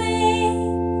doing.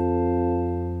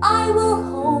 I will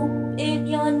hope in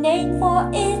your name, for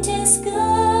it is good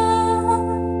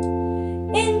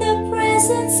in the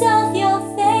presence of your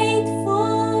faithful.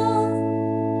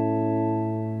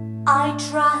 I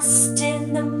trust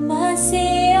in the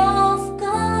mercy of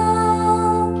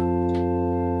God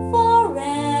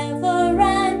forever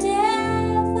and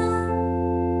ever.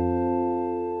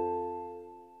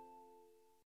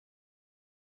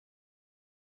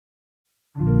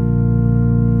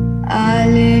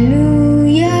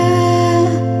 Alleluia,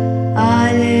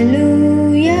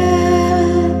 Alleluia,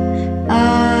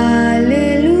 Alleluia.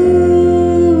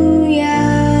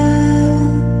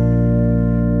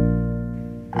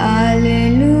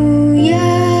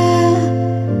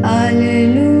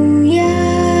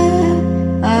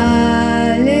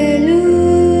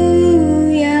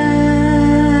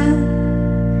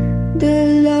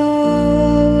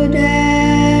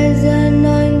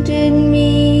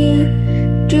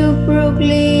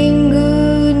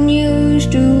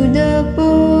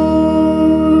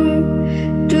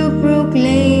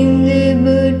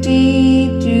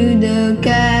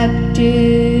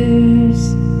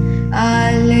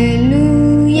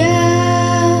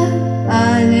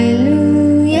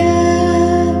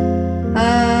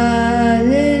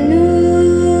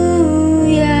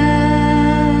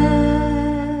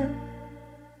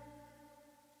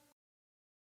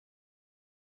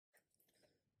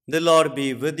 The Lord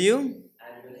be with you.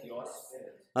 And with your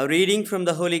spirit. A reading from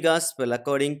the Holy Gospel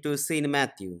according to St.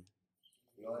 Matthew.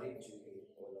 Glory to you,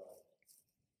 O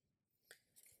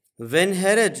Lord. When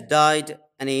Herod died,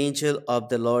 an angel of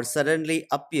the Lord suddenly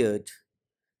appeared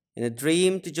in a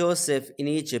dream to Joseph in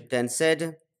Egypt and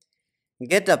said,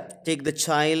 "Get up, take the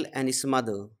child and his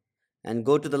mother, and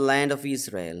go to the land of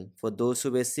Israel, for those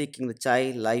who were seeking the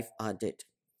child life are dead."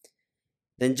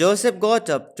 Then Joseph got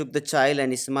up, took the child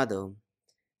and his mother,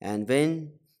 and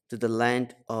went to the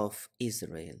land of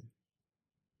Israel.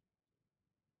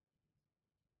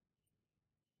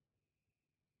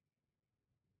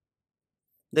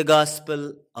 The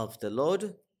Gospel of the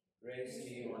Lord. Praise to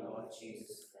you, O Lord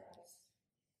Jesus Christ.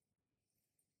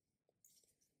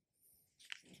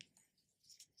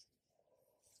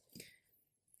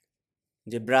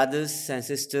 Dear brothers and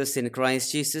sisters in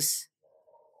Christ Jesus,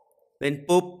 when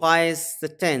Pope Pius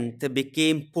X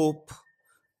became Pope,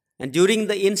 and during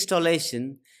the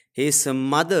installation, his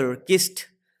mother kissed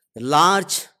the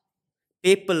large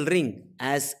papal ring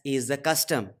as is the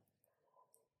custom.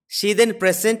 She then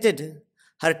presented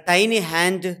her tiny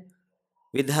hand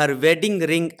with her wedding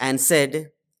ring and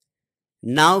said,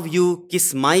 "Now you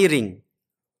kiss my ring,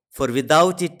 for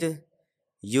without it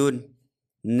you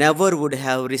never would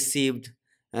have received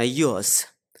yours."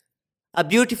 A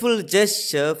beautiful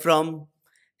gesture from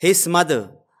his mother,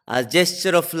 a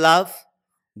gesture of love,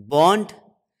 bond,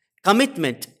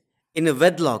 commitment in a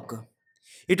wedlock.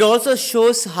 It also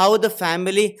shows how the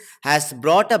family has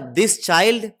brought up this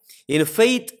child in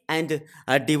faith and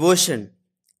devotion.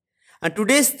 And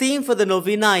today's theme for the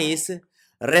novena is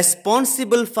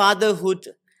responsible fatherhood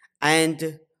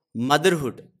and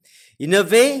motherhood. In a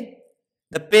way,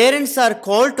 the parents are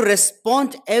called to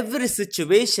respond to every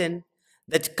situation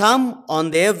that come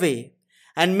on their way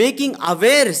and making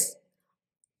aware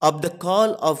of the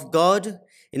call of God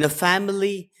in a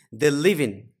family they live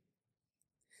in.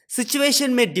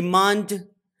 Situation may demand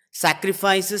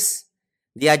sacrifices,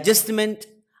 the adjustment,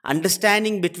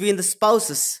 understanding between the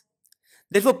spouses.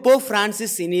 Therefore, Pope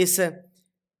Francis in his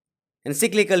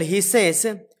encyclical, he says,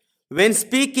 when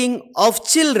speaking of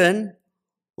children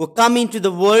who come into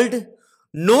the world,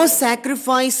 no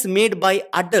sacrifice made by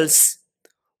adults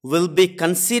will be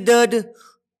considered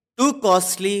too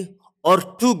costly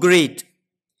or too great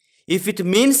if it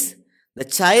means the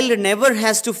child never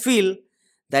has to feel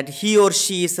that he or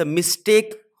she is a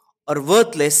mistake or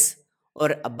worthless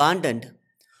or abandoned.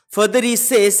 Further, he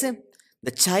says,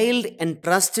 the child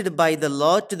entrusted by the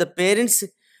Lord to the parents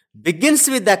begins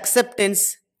with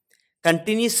acceptance,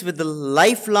 continues with the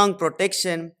lifelong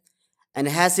protection, and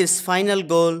has its final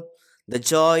goal, the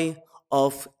joy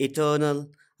of eternal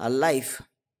life.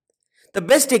 The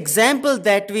best example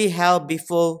that we have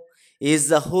before is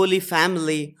the Holy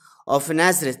Family of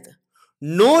Nazareth.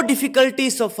 No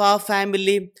difficulties of our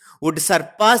family would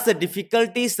surpass the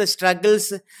difficulties, the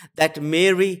struggles that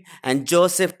Mary and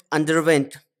Joseph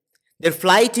underwent. Their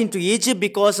flight into Egypt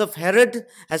because of Herod,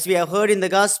 as we have heard in the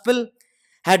Gospel,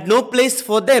 had no place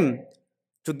for them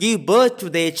to give birth to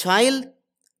their child,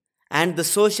 and the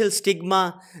social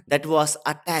stigma that was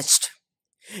attached.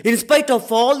 In spite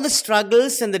of all the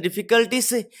struggles and the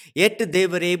difficulties, yet they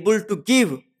were able to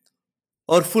give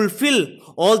or fulfill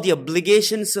all the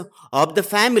obligations of the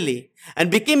family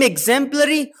and became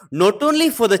exemplary not only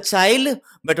for the child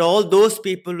but all those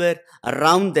people were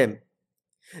around them.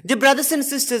 Dear brothers and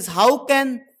sisters, how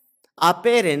can our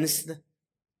parents,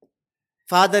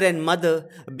 father and mother,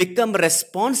 become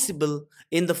responsible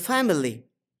in the family?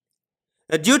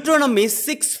 Deuteronomy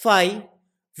 6:5,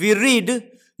 we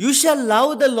read, "You shall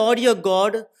love the Lord your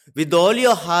God with all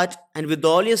your heart and with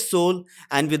all your soul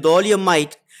and with all your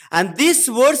might. And these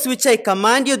words which I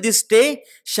command you this day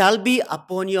shall be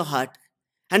upon your heart."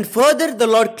 And further, the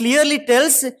Lord clearly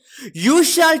tells, "You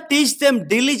shall teach them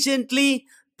diligently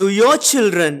to your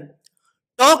children.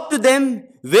 Talk to them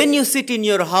when you sit in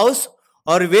your house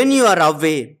or when you are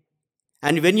away,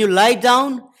 and when you lie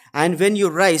down and when you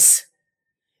rise."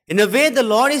 In a way, the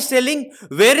Lord is telling,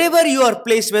 wherever you are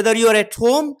placed, whether you are at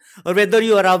home or whether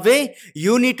you are away,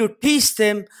 you need to teach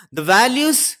them the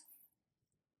values,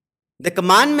 the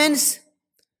commandments,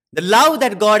 the love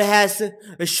that God has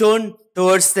shown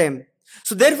towards them.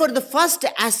 So therefore, the first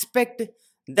aspect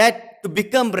that to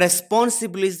become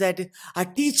responsible is that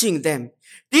teaching them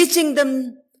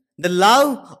the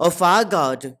love of our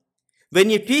God. When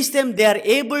you teach them, they are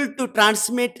able to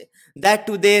transmit that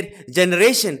to their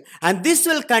generation, and this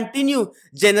will continue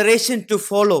generation to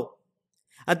follow.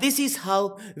 And this is how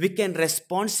we can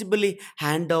responsibly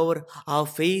hand over our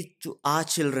faith to our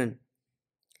children.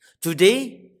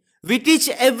 Today, we teach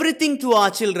everything to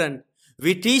our children.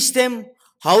 We teach them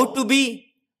how to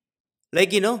be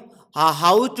like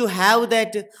how to have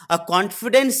that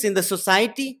confidence in the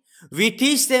society. We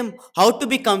teach them how to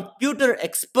be computer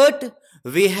expert.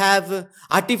 We have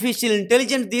artificial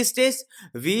intelligence these days.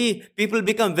 We people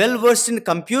become well versed in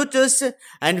computers,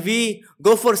 and we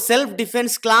go for self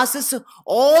defense classes.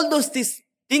 All these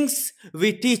things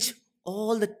we teach.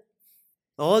 All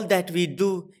that we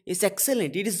do is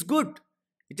excellent. It is good.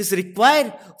 It is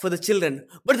required for the children.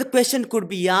 But the question could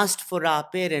be asked for our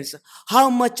parents: how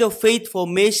much of faith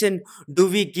formation do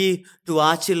we give to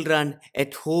our children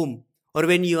at home or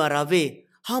when you are away?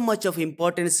 How much of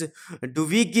importance do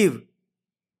we give?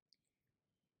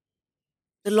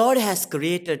 The Lord has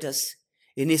created us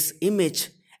in His image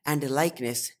and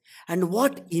likeness. And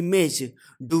what image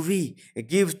do we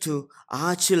give to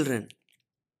our children?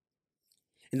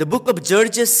 In the book of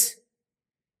Judges,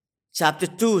 chapter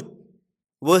 2,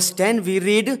 verse 10, we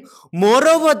read,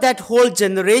 "Moreover, that whole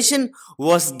generation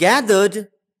was gathered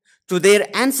to their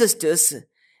ancestors,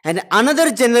 and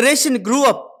another generation grew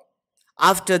up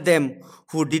after them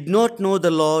who did not know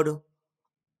the Lord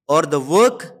or the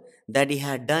work that He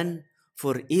had done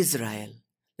for Israel."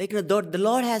 Like the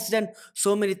Lord has done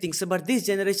so many things, but this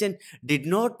generation did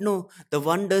not know the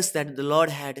wonders that the Lord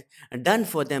had done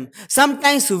for them.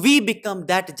 Sometimes we become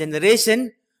that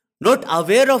generation, not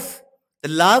aware of the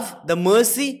love, the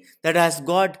mercy that has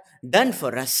God done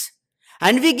for us.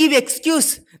 And we give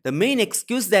excuse. The main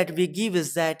excuse that we give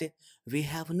is that we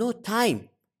have no time.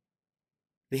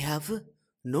 We have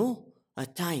no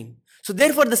time. So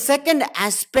therefore, the second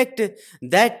aspect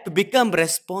that to become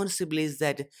responsible is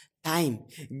that time.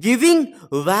 Giving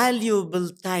valuable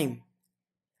time.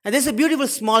 And there's a beautiful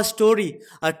small story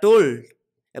told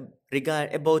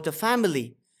about a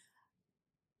family.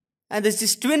 And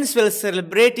these twins were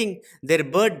celebrating their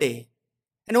birthday.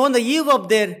 And on the eve of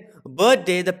their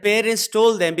birthday, the parents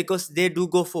told them, because they do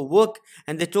go for work,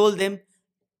 and they told them,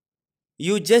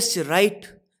 you just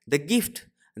write the gift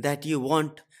that you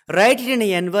want. Write it in an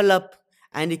envelope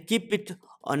and keep it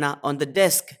on the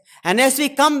desk. And as we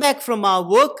come back from our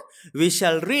work, we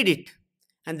shall read it.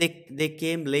 And they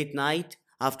came late night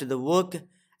after the work,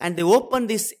 and they opened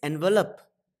this envelope,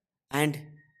 and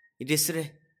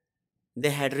they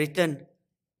had written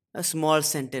a small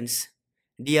sentence.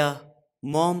 Dear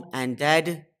Mom and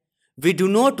Dad, we do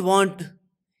not want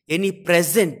any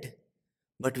present,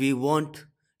 but we want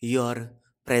your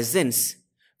presence.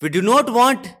 We do not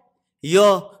want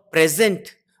your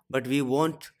present, but we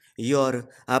want your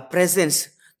presence.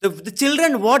 The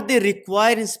children, what they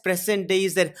require in present day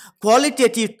is that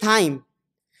qualitative time.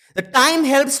 The time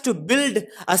helps to build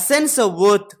a sense of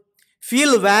worth,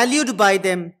 feel valued by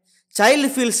them.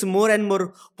 Child feels more and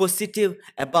more positive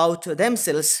about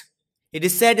themselves. It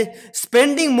is said,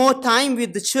 spending time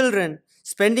with children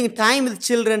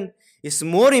is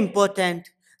more important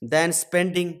than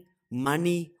spending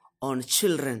money on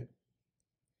children.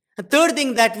 The third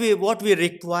thing that what we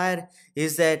require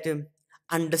is that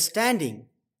understanding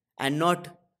and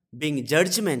not being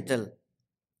judgmental.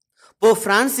 Pope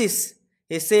Francis,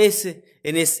 he says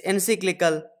in his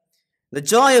encyclical, The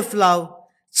Joy of Love,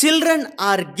 children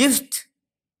are gift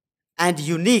and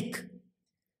unique.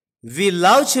 We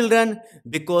love children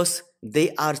because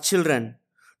they are children,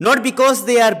 not because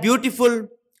they are beautiful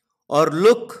or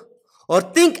look or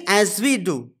think as we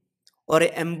do or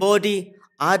embody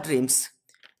our dreams.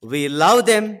 We love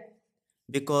them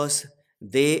because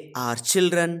they are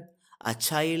children. A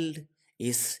child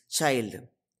is child.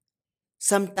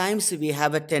 Sometimes we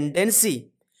have a tendency,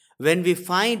 when we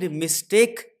find a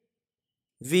mistake,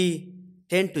 we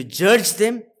tend to judge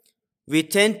them, we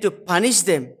tend to punish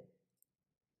them.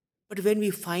 But when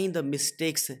we find the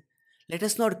mistakes, let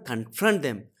us not confront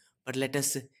them, but let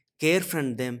us care for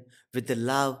them with the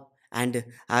love and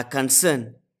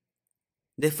concern.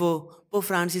 Therefore, Pope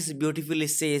Francis beautifully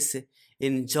says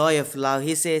in Joy of Love,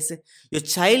 he says, your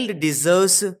child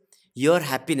deserves your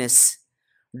happiness.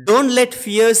 Don't let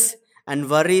fears and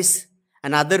worries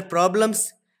and other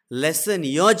problems lessen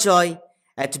your joy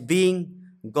at being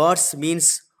God's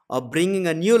means of bringing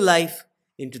a new life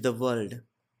into the world.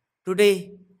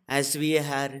 Today, as we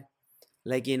are,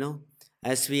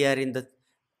 as we are in the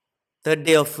third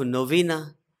day of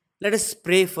Novena, let us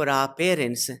pray for our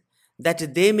parents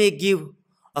that they may give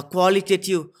a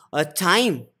qualitative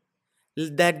time,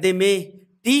 that they may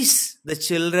teach the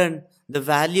children the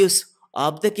values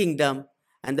of the kingdom,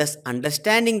 and thus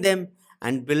understanding them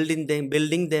and building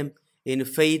them in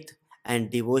faith and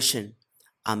devotion.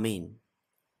 Amen.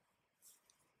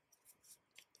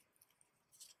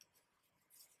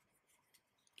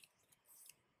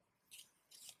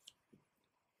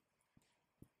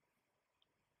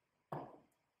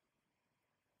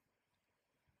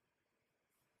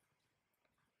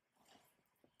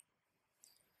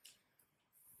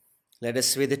 Let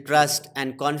us with trust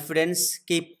and confidence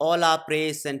keep all our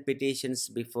prayers and petitions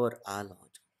before our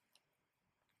Lord.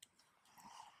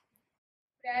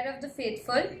 Prayer of the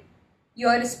Faithful.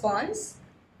 Your response.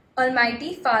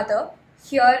 Almighty Father,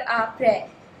 hear our prayer.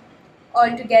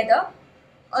 Altogether,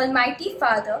 Almighty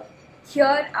Father,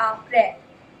 hear our prayer.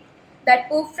 That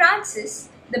Pope Francis,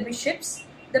 the bishops,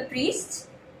 the priests,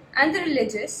 and the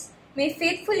religious may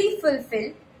faithfully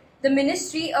fulfill the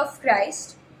ministry of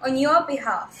Christ on your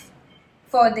behalf.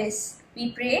 For this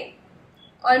we pray.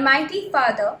 Almighty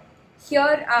Father,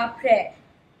 hear our prayer.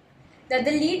 That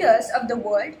the leaders of the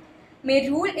world may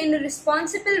rule in a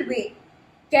responsible way,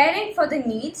 caring for the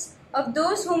needs of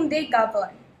those whom they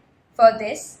govern. For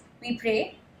this we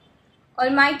pray.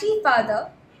 Almighty Father,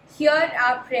 hear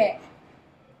our prayer.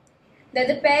 That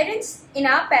the parents in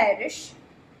our parish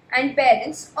and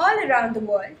parents all around the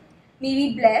world may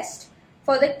be blessed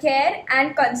for the care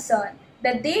and concern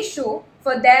that they show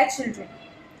for their children.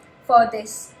 For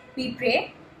this we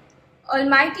pray.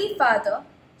 Almighty Father,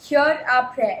 hear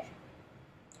our prayer.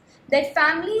 That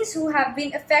families who have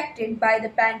been affected by the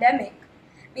pandemic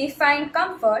may find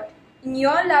comfort in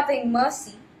your loving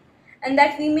mercy, and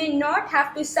that we may not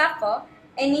have to suffer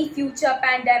any future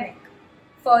pandemic.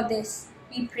 For this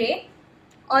we pray.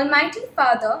 Almighty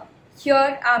Father,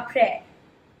 hear our prayer.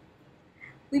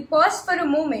 We pause for a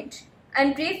moment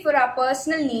and pray for our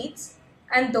personal needs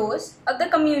and those of the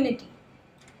community.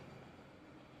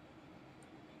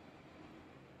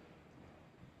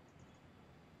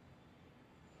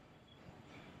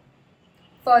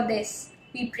 For this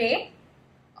we pray.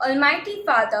 Almighty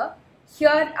Father,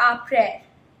 hear our prayer.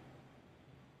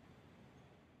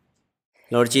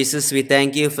 Lord Jesus, we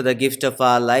thank you for the gift of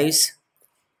our lives.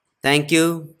 Thank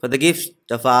you for the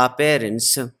gift of our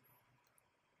parents.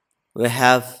 We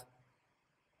have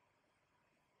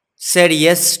said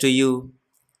yes to you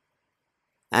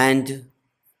and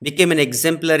became an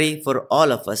exemplary for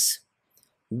all of us.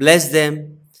 Bless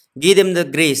them, give them the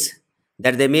grace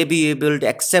that they may be able to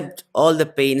accept all the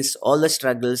pains, all the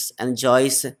struggles and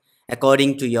joys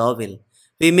according to your will.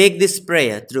 We make this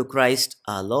prayer through Christ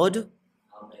our Lord.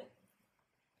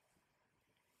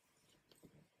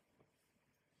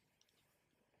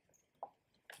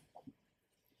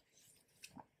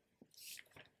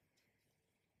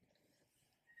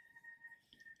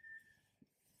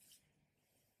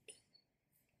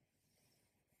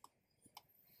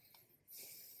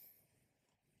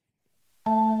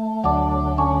 Amen.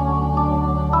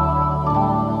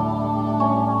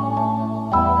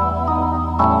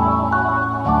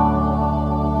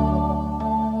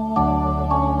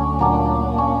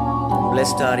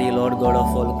 Blessed are you, Lord God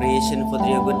of all creation, for through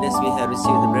your goodness we have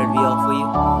received the bread we offer you.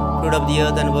 Fruit of the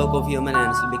earth and work of human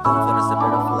hands will become for us the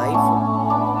bread of life.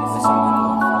 Blessed be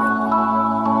God forever.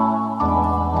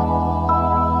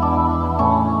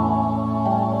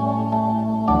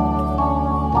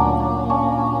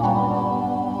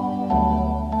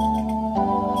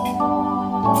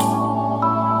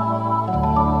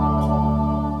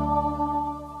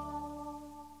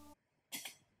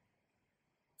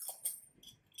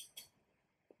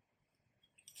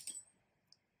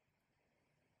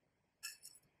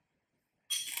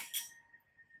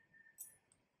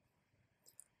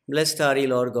 Blessed are you,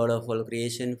 Lord God of all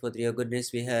creation, for through your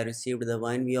goodness we have received the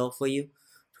wine we offer you.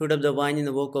 Fruit of the vine in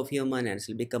the work of human hands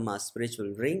will become our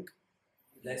spiritual drink.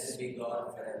 Blessed be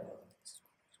God forever.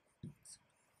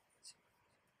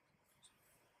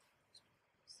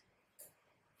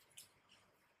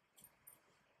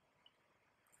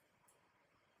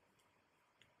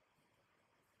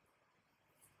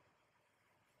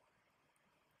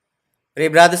 Pray,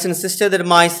 brothers and sisters, that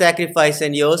my sacrifice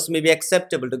and yours may be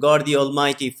acceptable to God the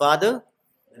Almighty Father.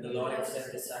 May the Lord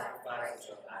accept the sacrifice at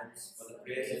your hands for the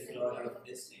praise and glory of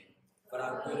His name, for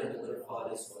our good and the good of all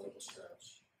His holy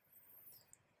church.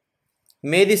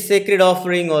 May this sacred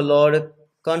offering, O Lord,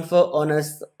 confer on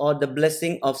us all the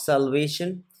blessing of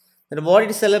salvation, that what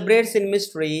it celebrates in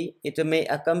mystery, it may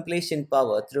accomplish in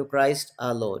power through Christ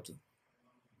our Lord.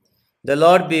 The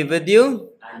Lord be with you.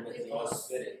 And with your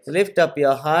spirit. Lift up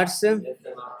your hearts. Lift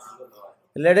them up to the Lord.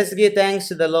 Let us give thanks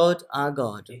to the Lord our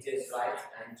God. It is right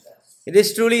and just. It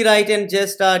is truly right and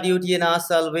just, our duty and our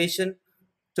salvation,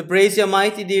 to praise your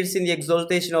mighty deeds in the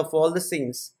exaltation of all the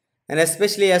saints, and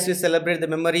especially as we celebrate the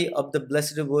memory of the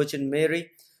Blessed Virgin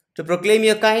Mary, to proclaim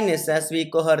your kindness as we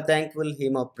echo her thankful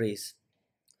hymn of praise.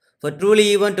 For truly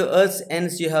even to earth's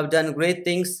ends you have done great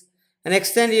things, and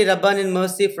extended your abundant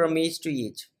mercy from age to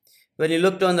age. When you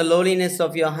looked on the lowliness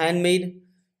of your handmaid,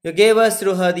 you gave us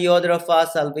through her the order of our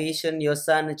salvation, your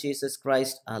Son, Jesus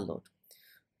Christ our Lord.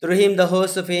 Through him the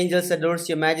host of angels adores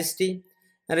your majesty,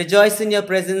 and rejoice in your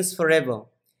presence forever.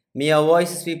 May our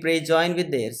voices, we pray, join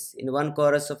with theirs in one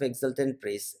chorus of exultant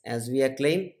praise as we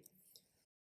acclaim,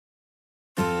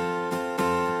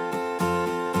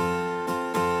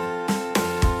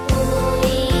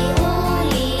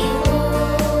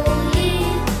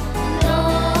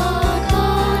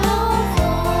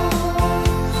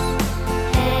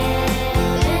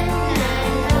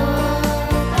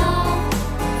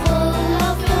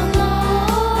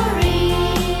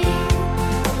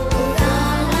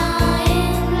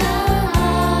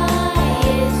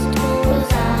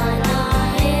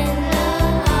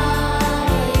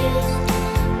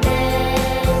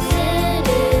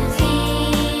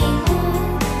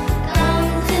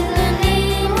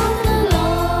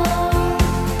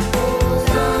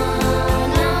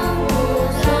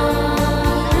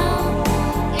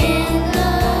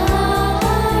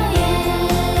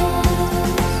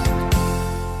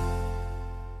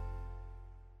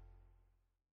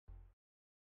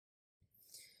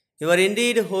 You are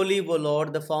indeed holy, O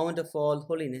Lord, the fount of all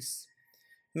holiness.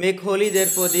 Make holy,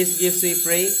 therefore, these gifts, we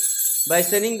pray, by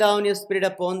sending down your Spirit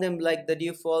upon them like the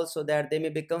dew fall, so that they may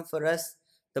become for us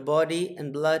the body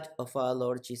and blood of our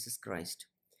Lord Jesus Christ.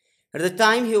 At the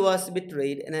time he was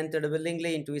betrayed and entered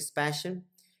willingly into his passion,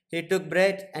 he took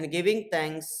bread and giving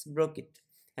thanks, broke it,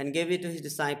 and gave it to his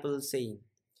disciples, saying,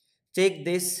 "Take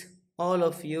this, all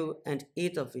of you, and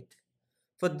eat of it,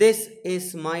 for this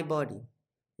is my body,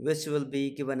 which will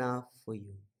be given up for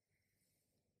you."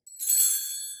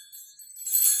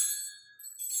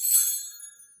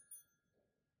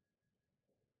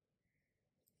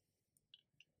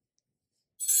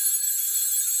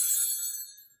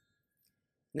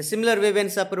 In a similar way, when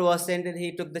supper was ended,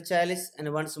 he took the chalice,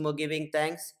 and once more giving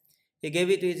thanks, he gave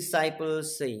it to his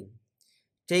disciples, saying,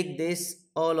 "Take this,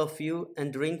 all of you,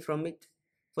 and drink from it,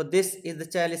 for this is the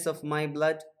chalice of my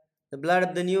blood, the blood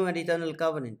of the new and eternal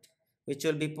covenant, which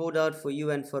will be poured out for you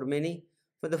and for many,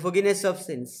 for the forgiveness of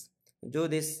sins. Do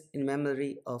this in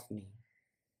memory of me."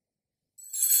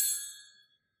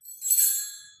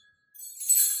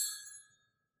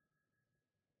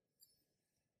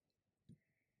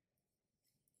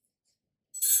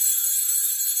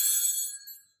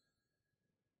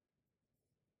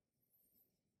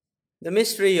 The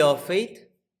mystery of faith.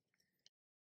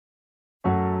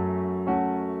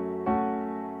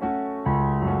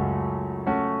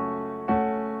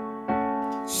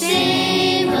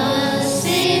 Save us,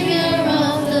 Savior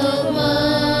of the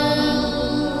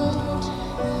world,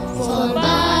 for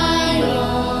by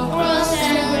your cross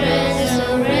and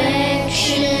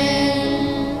resurrection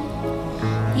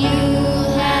you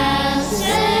have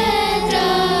set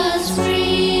us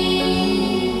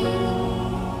free.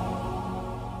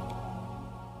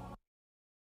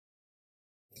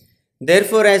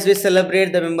 Therefore, as we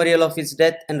celebrate the memorial of his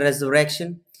death and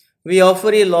resurrection, we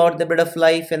offer you, Lord, the bread of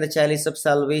life and the chalice of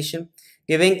salvation,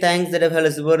 giving thanks that hell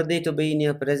is worthy to be in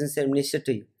your presence and minister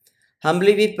to you.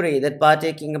 Humbly we pray that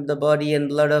partaking of the body and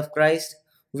blood of Christ,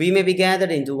 we may be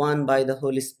gathered into one by the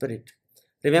Holy Spirit.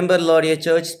 Remember, Lord, your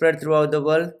church spread throughout the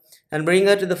world, and bring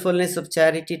her to the fullness of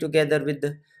charity together with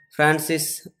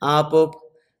Francis, our Pope,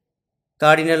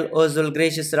 Cardinal Oswald,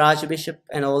 gracious Archbishop,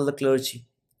 and all the clergy.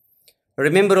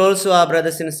 Remember also our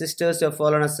brothers and sisters who have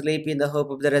fallen asleep in the hope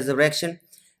of the resurrection,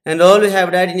 and all who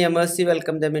have died in your mercy,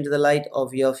 welcome them into the light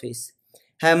of your face.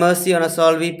 Have mercy on us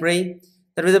all, we pray,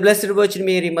 that with the Blessed Virgin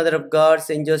Mary, Mother of God,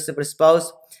 Saint Joseph, her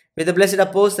spouse, with the blessed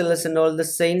apostles and all the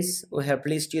saints who have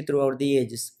pleased you throughout the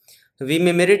ages, we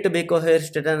may merit to be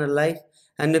co-heirs to eternal life,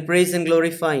 and we praise and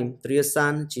glorify him through your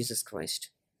Son, Jesus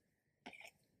Christ.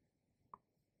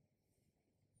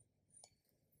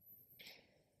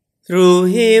 Through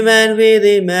him and with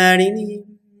him and in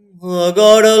him, O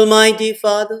God Almighty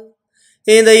Father,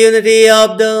 in the unity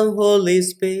of the Holy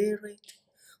Spirit,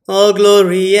 all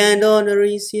glory and honor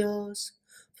is yours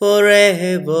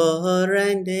forever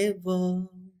and ever.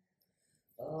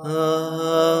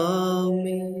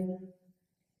 Amen.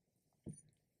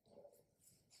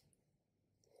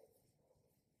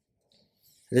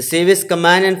 Receive his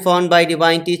command and formed by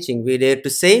divine teaching, we dare to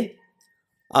say,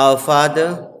 Our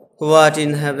Father, who art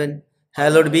in heaven,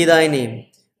 hallowed be thy name.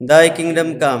 Thy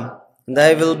kingdom come,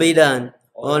 thy will be done,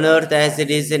 on earth as it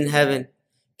is in heaven.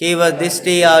 Give us this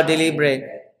day our daily bread,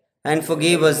 and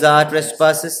forgive us our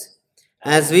trespasses,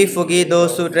 as we forgive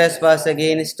those who trespass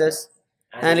against us.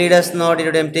 And lead us not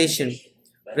into temptation,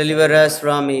 but deliver us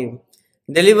from evil.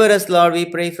 Deliver us, Lord, we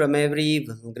pray, from every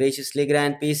evil. Graciously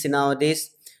grant peace in our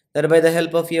days, that by the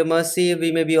help of your mercy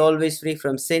we may be always free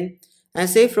from sin, and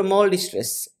safe from all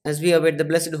distress, as we await the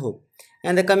blessed hope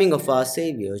and the coming of our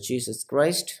Saviour, Jesus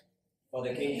Christ. For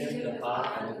the kingdom, the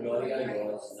power, and the glory are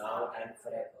yours, now and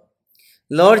forever.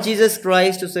 Lord Jesus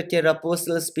Christ, who said to your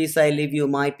apostles, peace I leave you,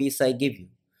 my peace I give you.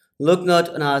 Look not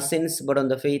on our sins, but on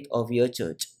the faith of your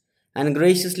church, and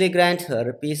graciously grant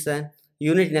her peace and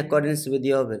unity in accordance with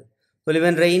your will, who live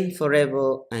and reign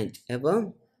forever and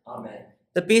ever. Amen.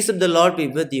 The peace of the Lord be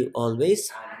with you always.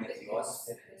 And with your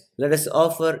spirit. Let us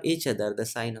offer each other the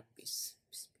sign of peace.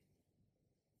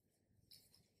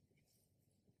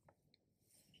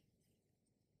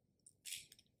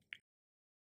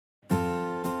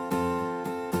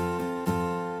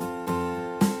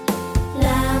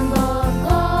 Lamb of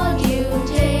God, you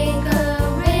take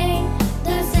away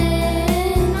the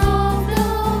sin of the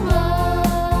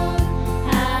world.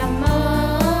 Have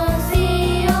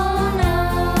mercy on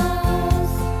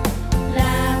us.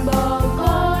 Lamb of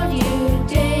God, you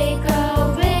take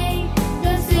away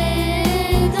the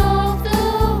sins of the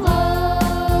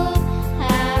world.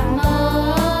 Have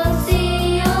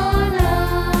mercy on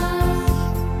us.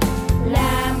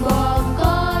 Lamb of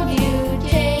God, you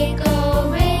take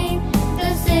away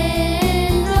the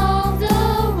sins of the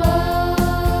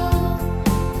world.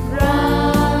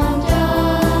 Grant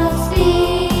us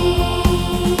peace.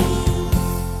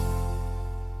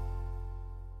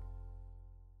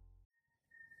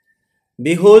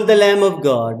 Behold the Lamb of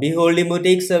God. Behold him who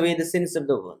takes away the sins of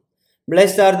the world.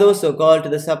 Blessed are those who are called to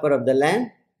the supper of the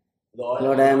Lamb.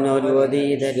 Lord, I am not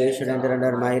worthy that you should enter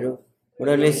under my roof, but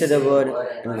only say the word,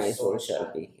 and my soul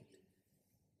shall be healed.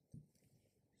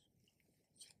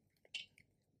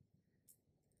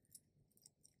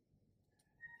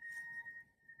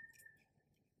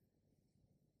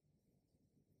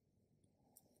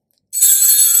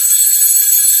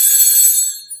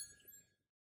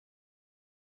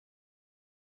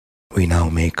 We now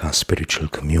make our spiritual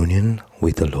communion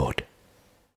with the Lord.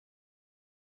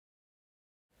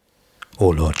 O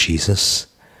Lord Jesus,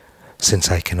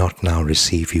 since I cannot now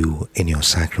receive you in your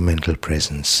sacramental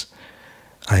presence,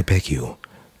 I beg you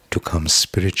to come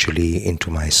spiritually into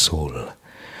my soul,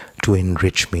 to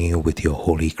enrich me with your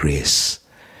holy grace,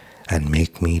 and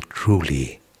make me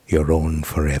truly your own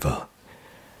forever.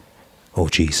 O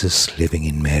Jesus, living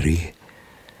in Mary,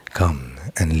 come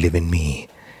and live in me,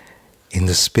 in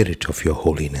the spirit of your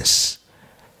holiness,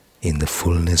 in the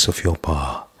fullness of your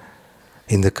power,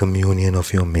 in the communion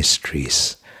of your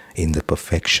mysteries, in the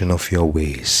perfection of your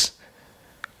ways.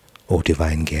 O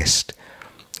divine guest,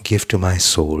 give to my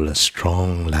soul a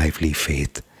strong, lively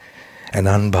faith, an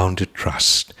unbounded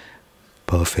trust,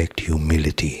 perfect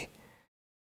humility,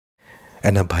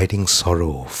 an abiding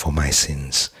sorrow for my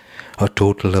sins, a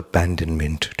total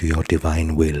abandonment to your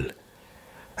divine will,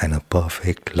 and a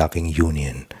perfect loving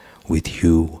union with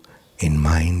you in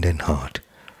mind and heart.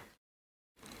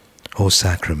 O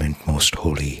Sacrament most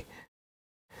holy,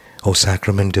 O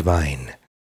Sacrament divine,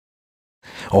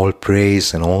 all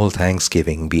praise and all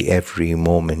thanksgiving be every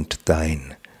moment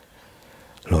thine.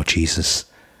 Lord Jesus,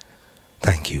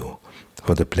 thank you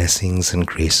for the blessings and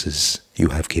graces you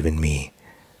have given me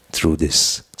through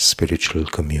this spiritual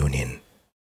communion.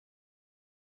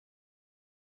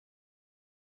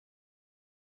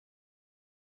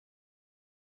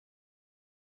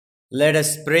 Let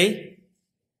us pray.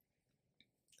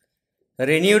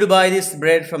 Renewed by this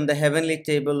bread from the heavenly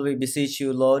table, we beseech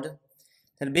you, Lord,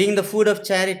 that being the food of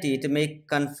charity, to make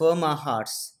confirm our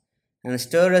hearts and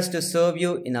stir us to serve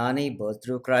you in our neighbor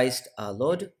through Christ our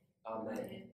Lord.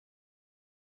 Amen.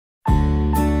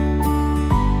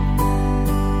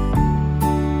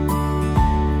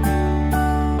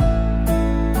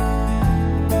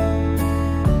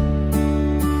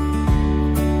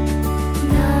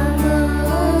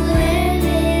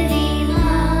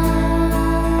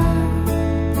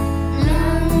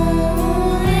 Namo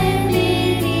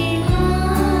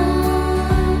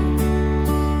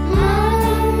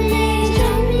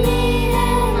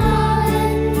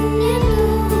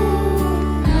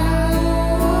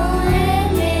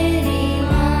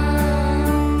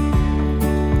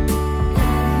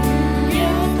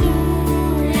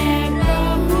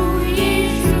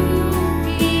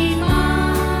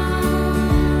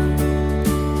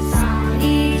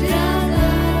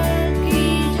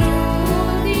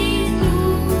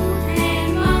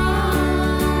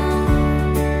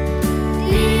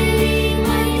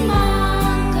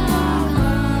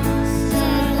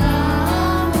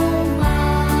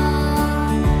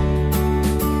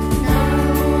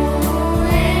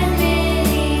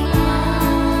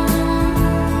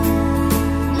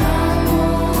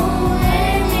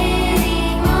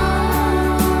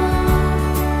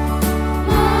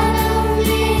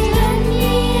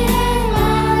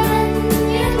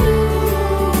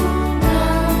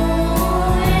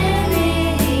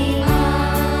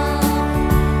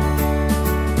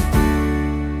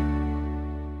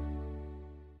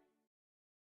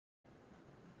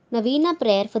Novena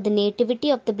Prayer for the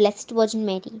Nativity of the Blessed Virgin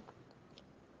Mary.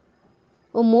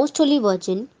 O Most Holy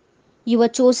Virgin, you were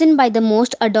chosen by the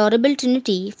most adorable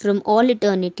Trinity from all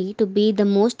eternity to be the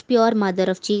most pure Mother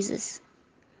of Jesus.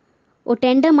 O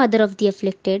tender Mother of the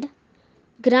afflicted,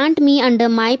 grant me under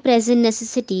my present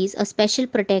necessities a special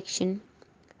protection.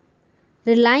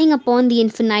 Relying upon the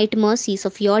infinite mercies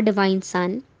of your divine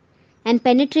Son, and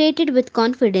penetrated with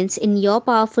confidence in your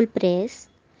powerful prayers,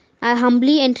 I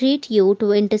humbly entreat you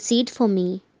to intercede for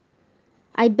me.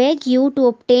 I beg you to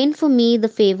obtain for me the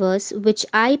favors which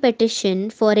I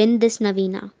petition for in this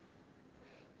novena.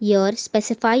 Here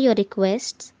specify your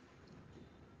requests.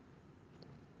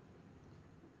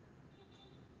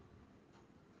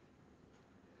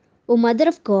 O Mother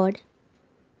of God,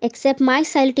 accept my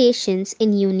salutations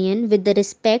in union with the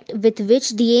respect with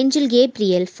which the angel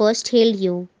Gabriel first hailed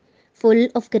you, full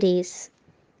of grace.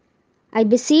 I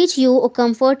beseech you, O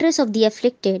comforters of the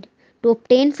afflicted, to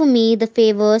obtain for me the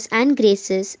favors and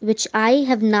graces which I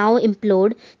have now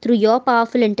implored through your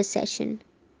powerful intercession.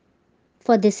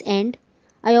 For this end,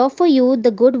 I offer you the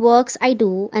good works I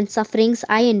do and sufferings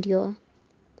I endure.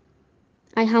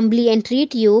 I humbly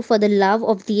entreat you for the love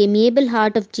of the amiable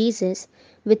heart of Jesus,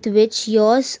 with which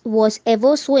yours was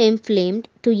ever so inflamed,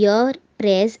 to hear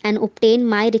prayers and obtain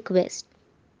my request.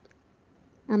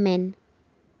 Amen.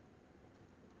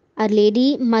 Our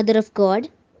Lady, Mother of God,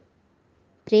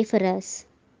 pray for us.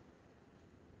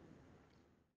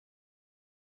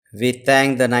 We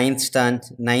thank the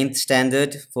ninth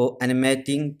standard for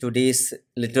animating today's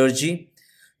liturgy.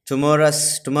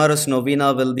 Tomorrow's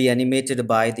novena will be animated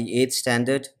by the 8th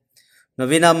standard.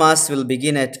 Novena Mass will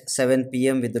begin at 7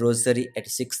 p.m. with Rosary at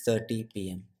 6:30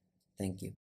 p.m. Thank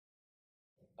you.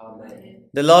 Amen.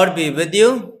 The Lord be with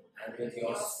you. And with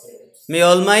your spirit. May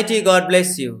Almighty God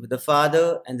bless you, the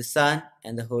Father and the Son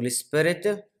and the Holy Spirit.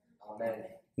 Amen.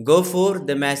 Go forth,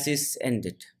 the Mass is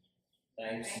ended.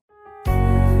 Thanks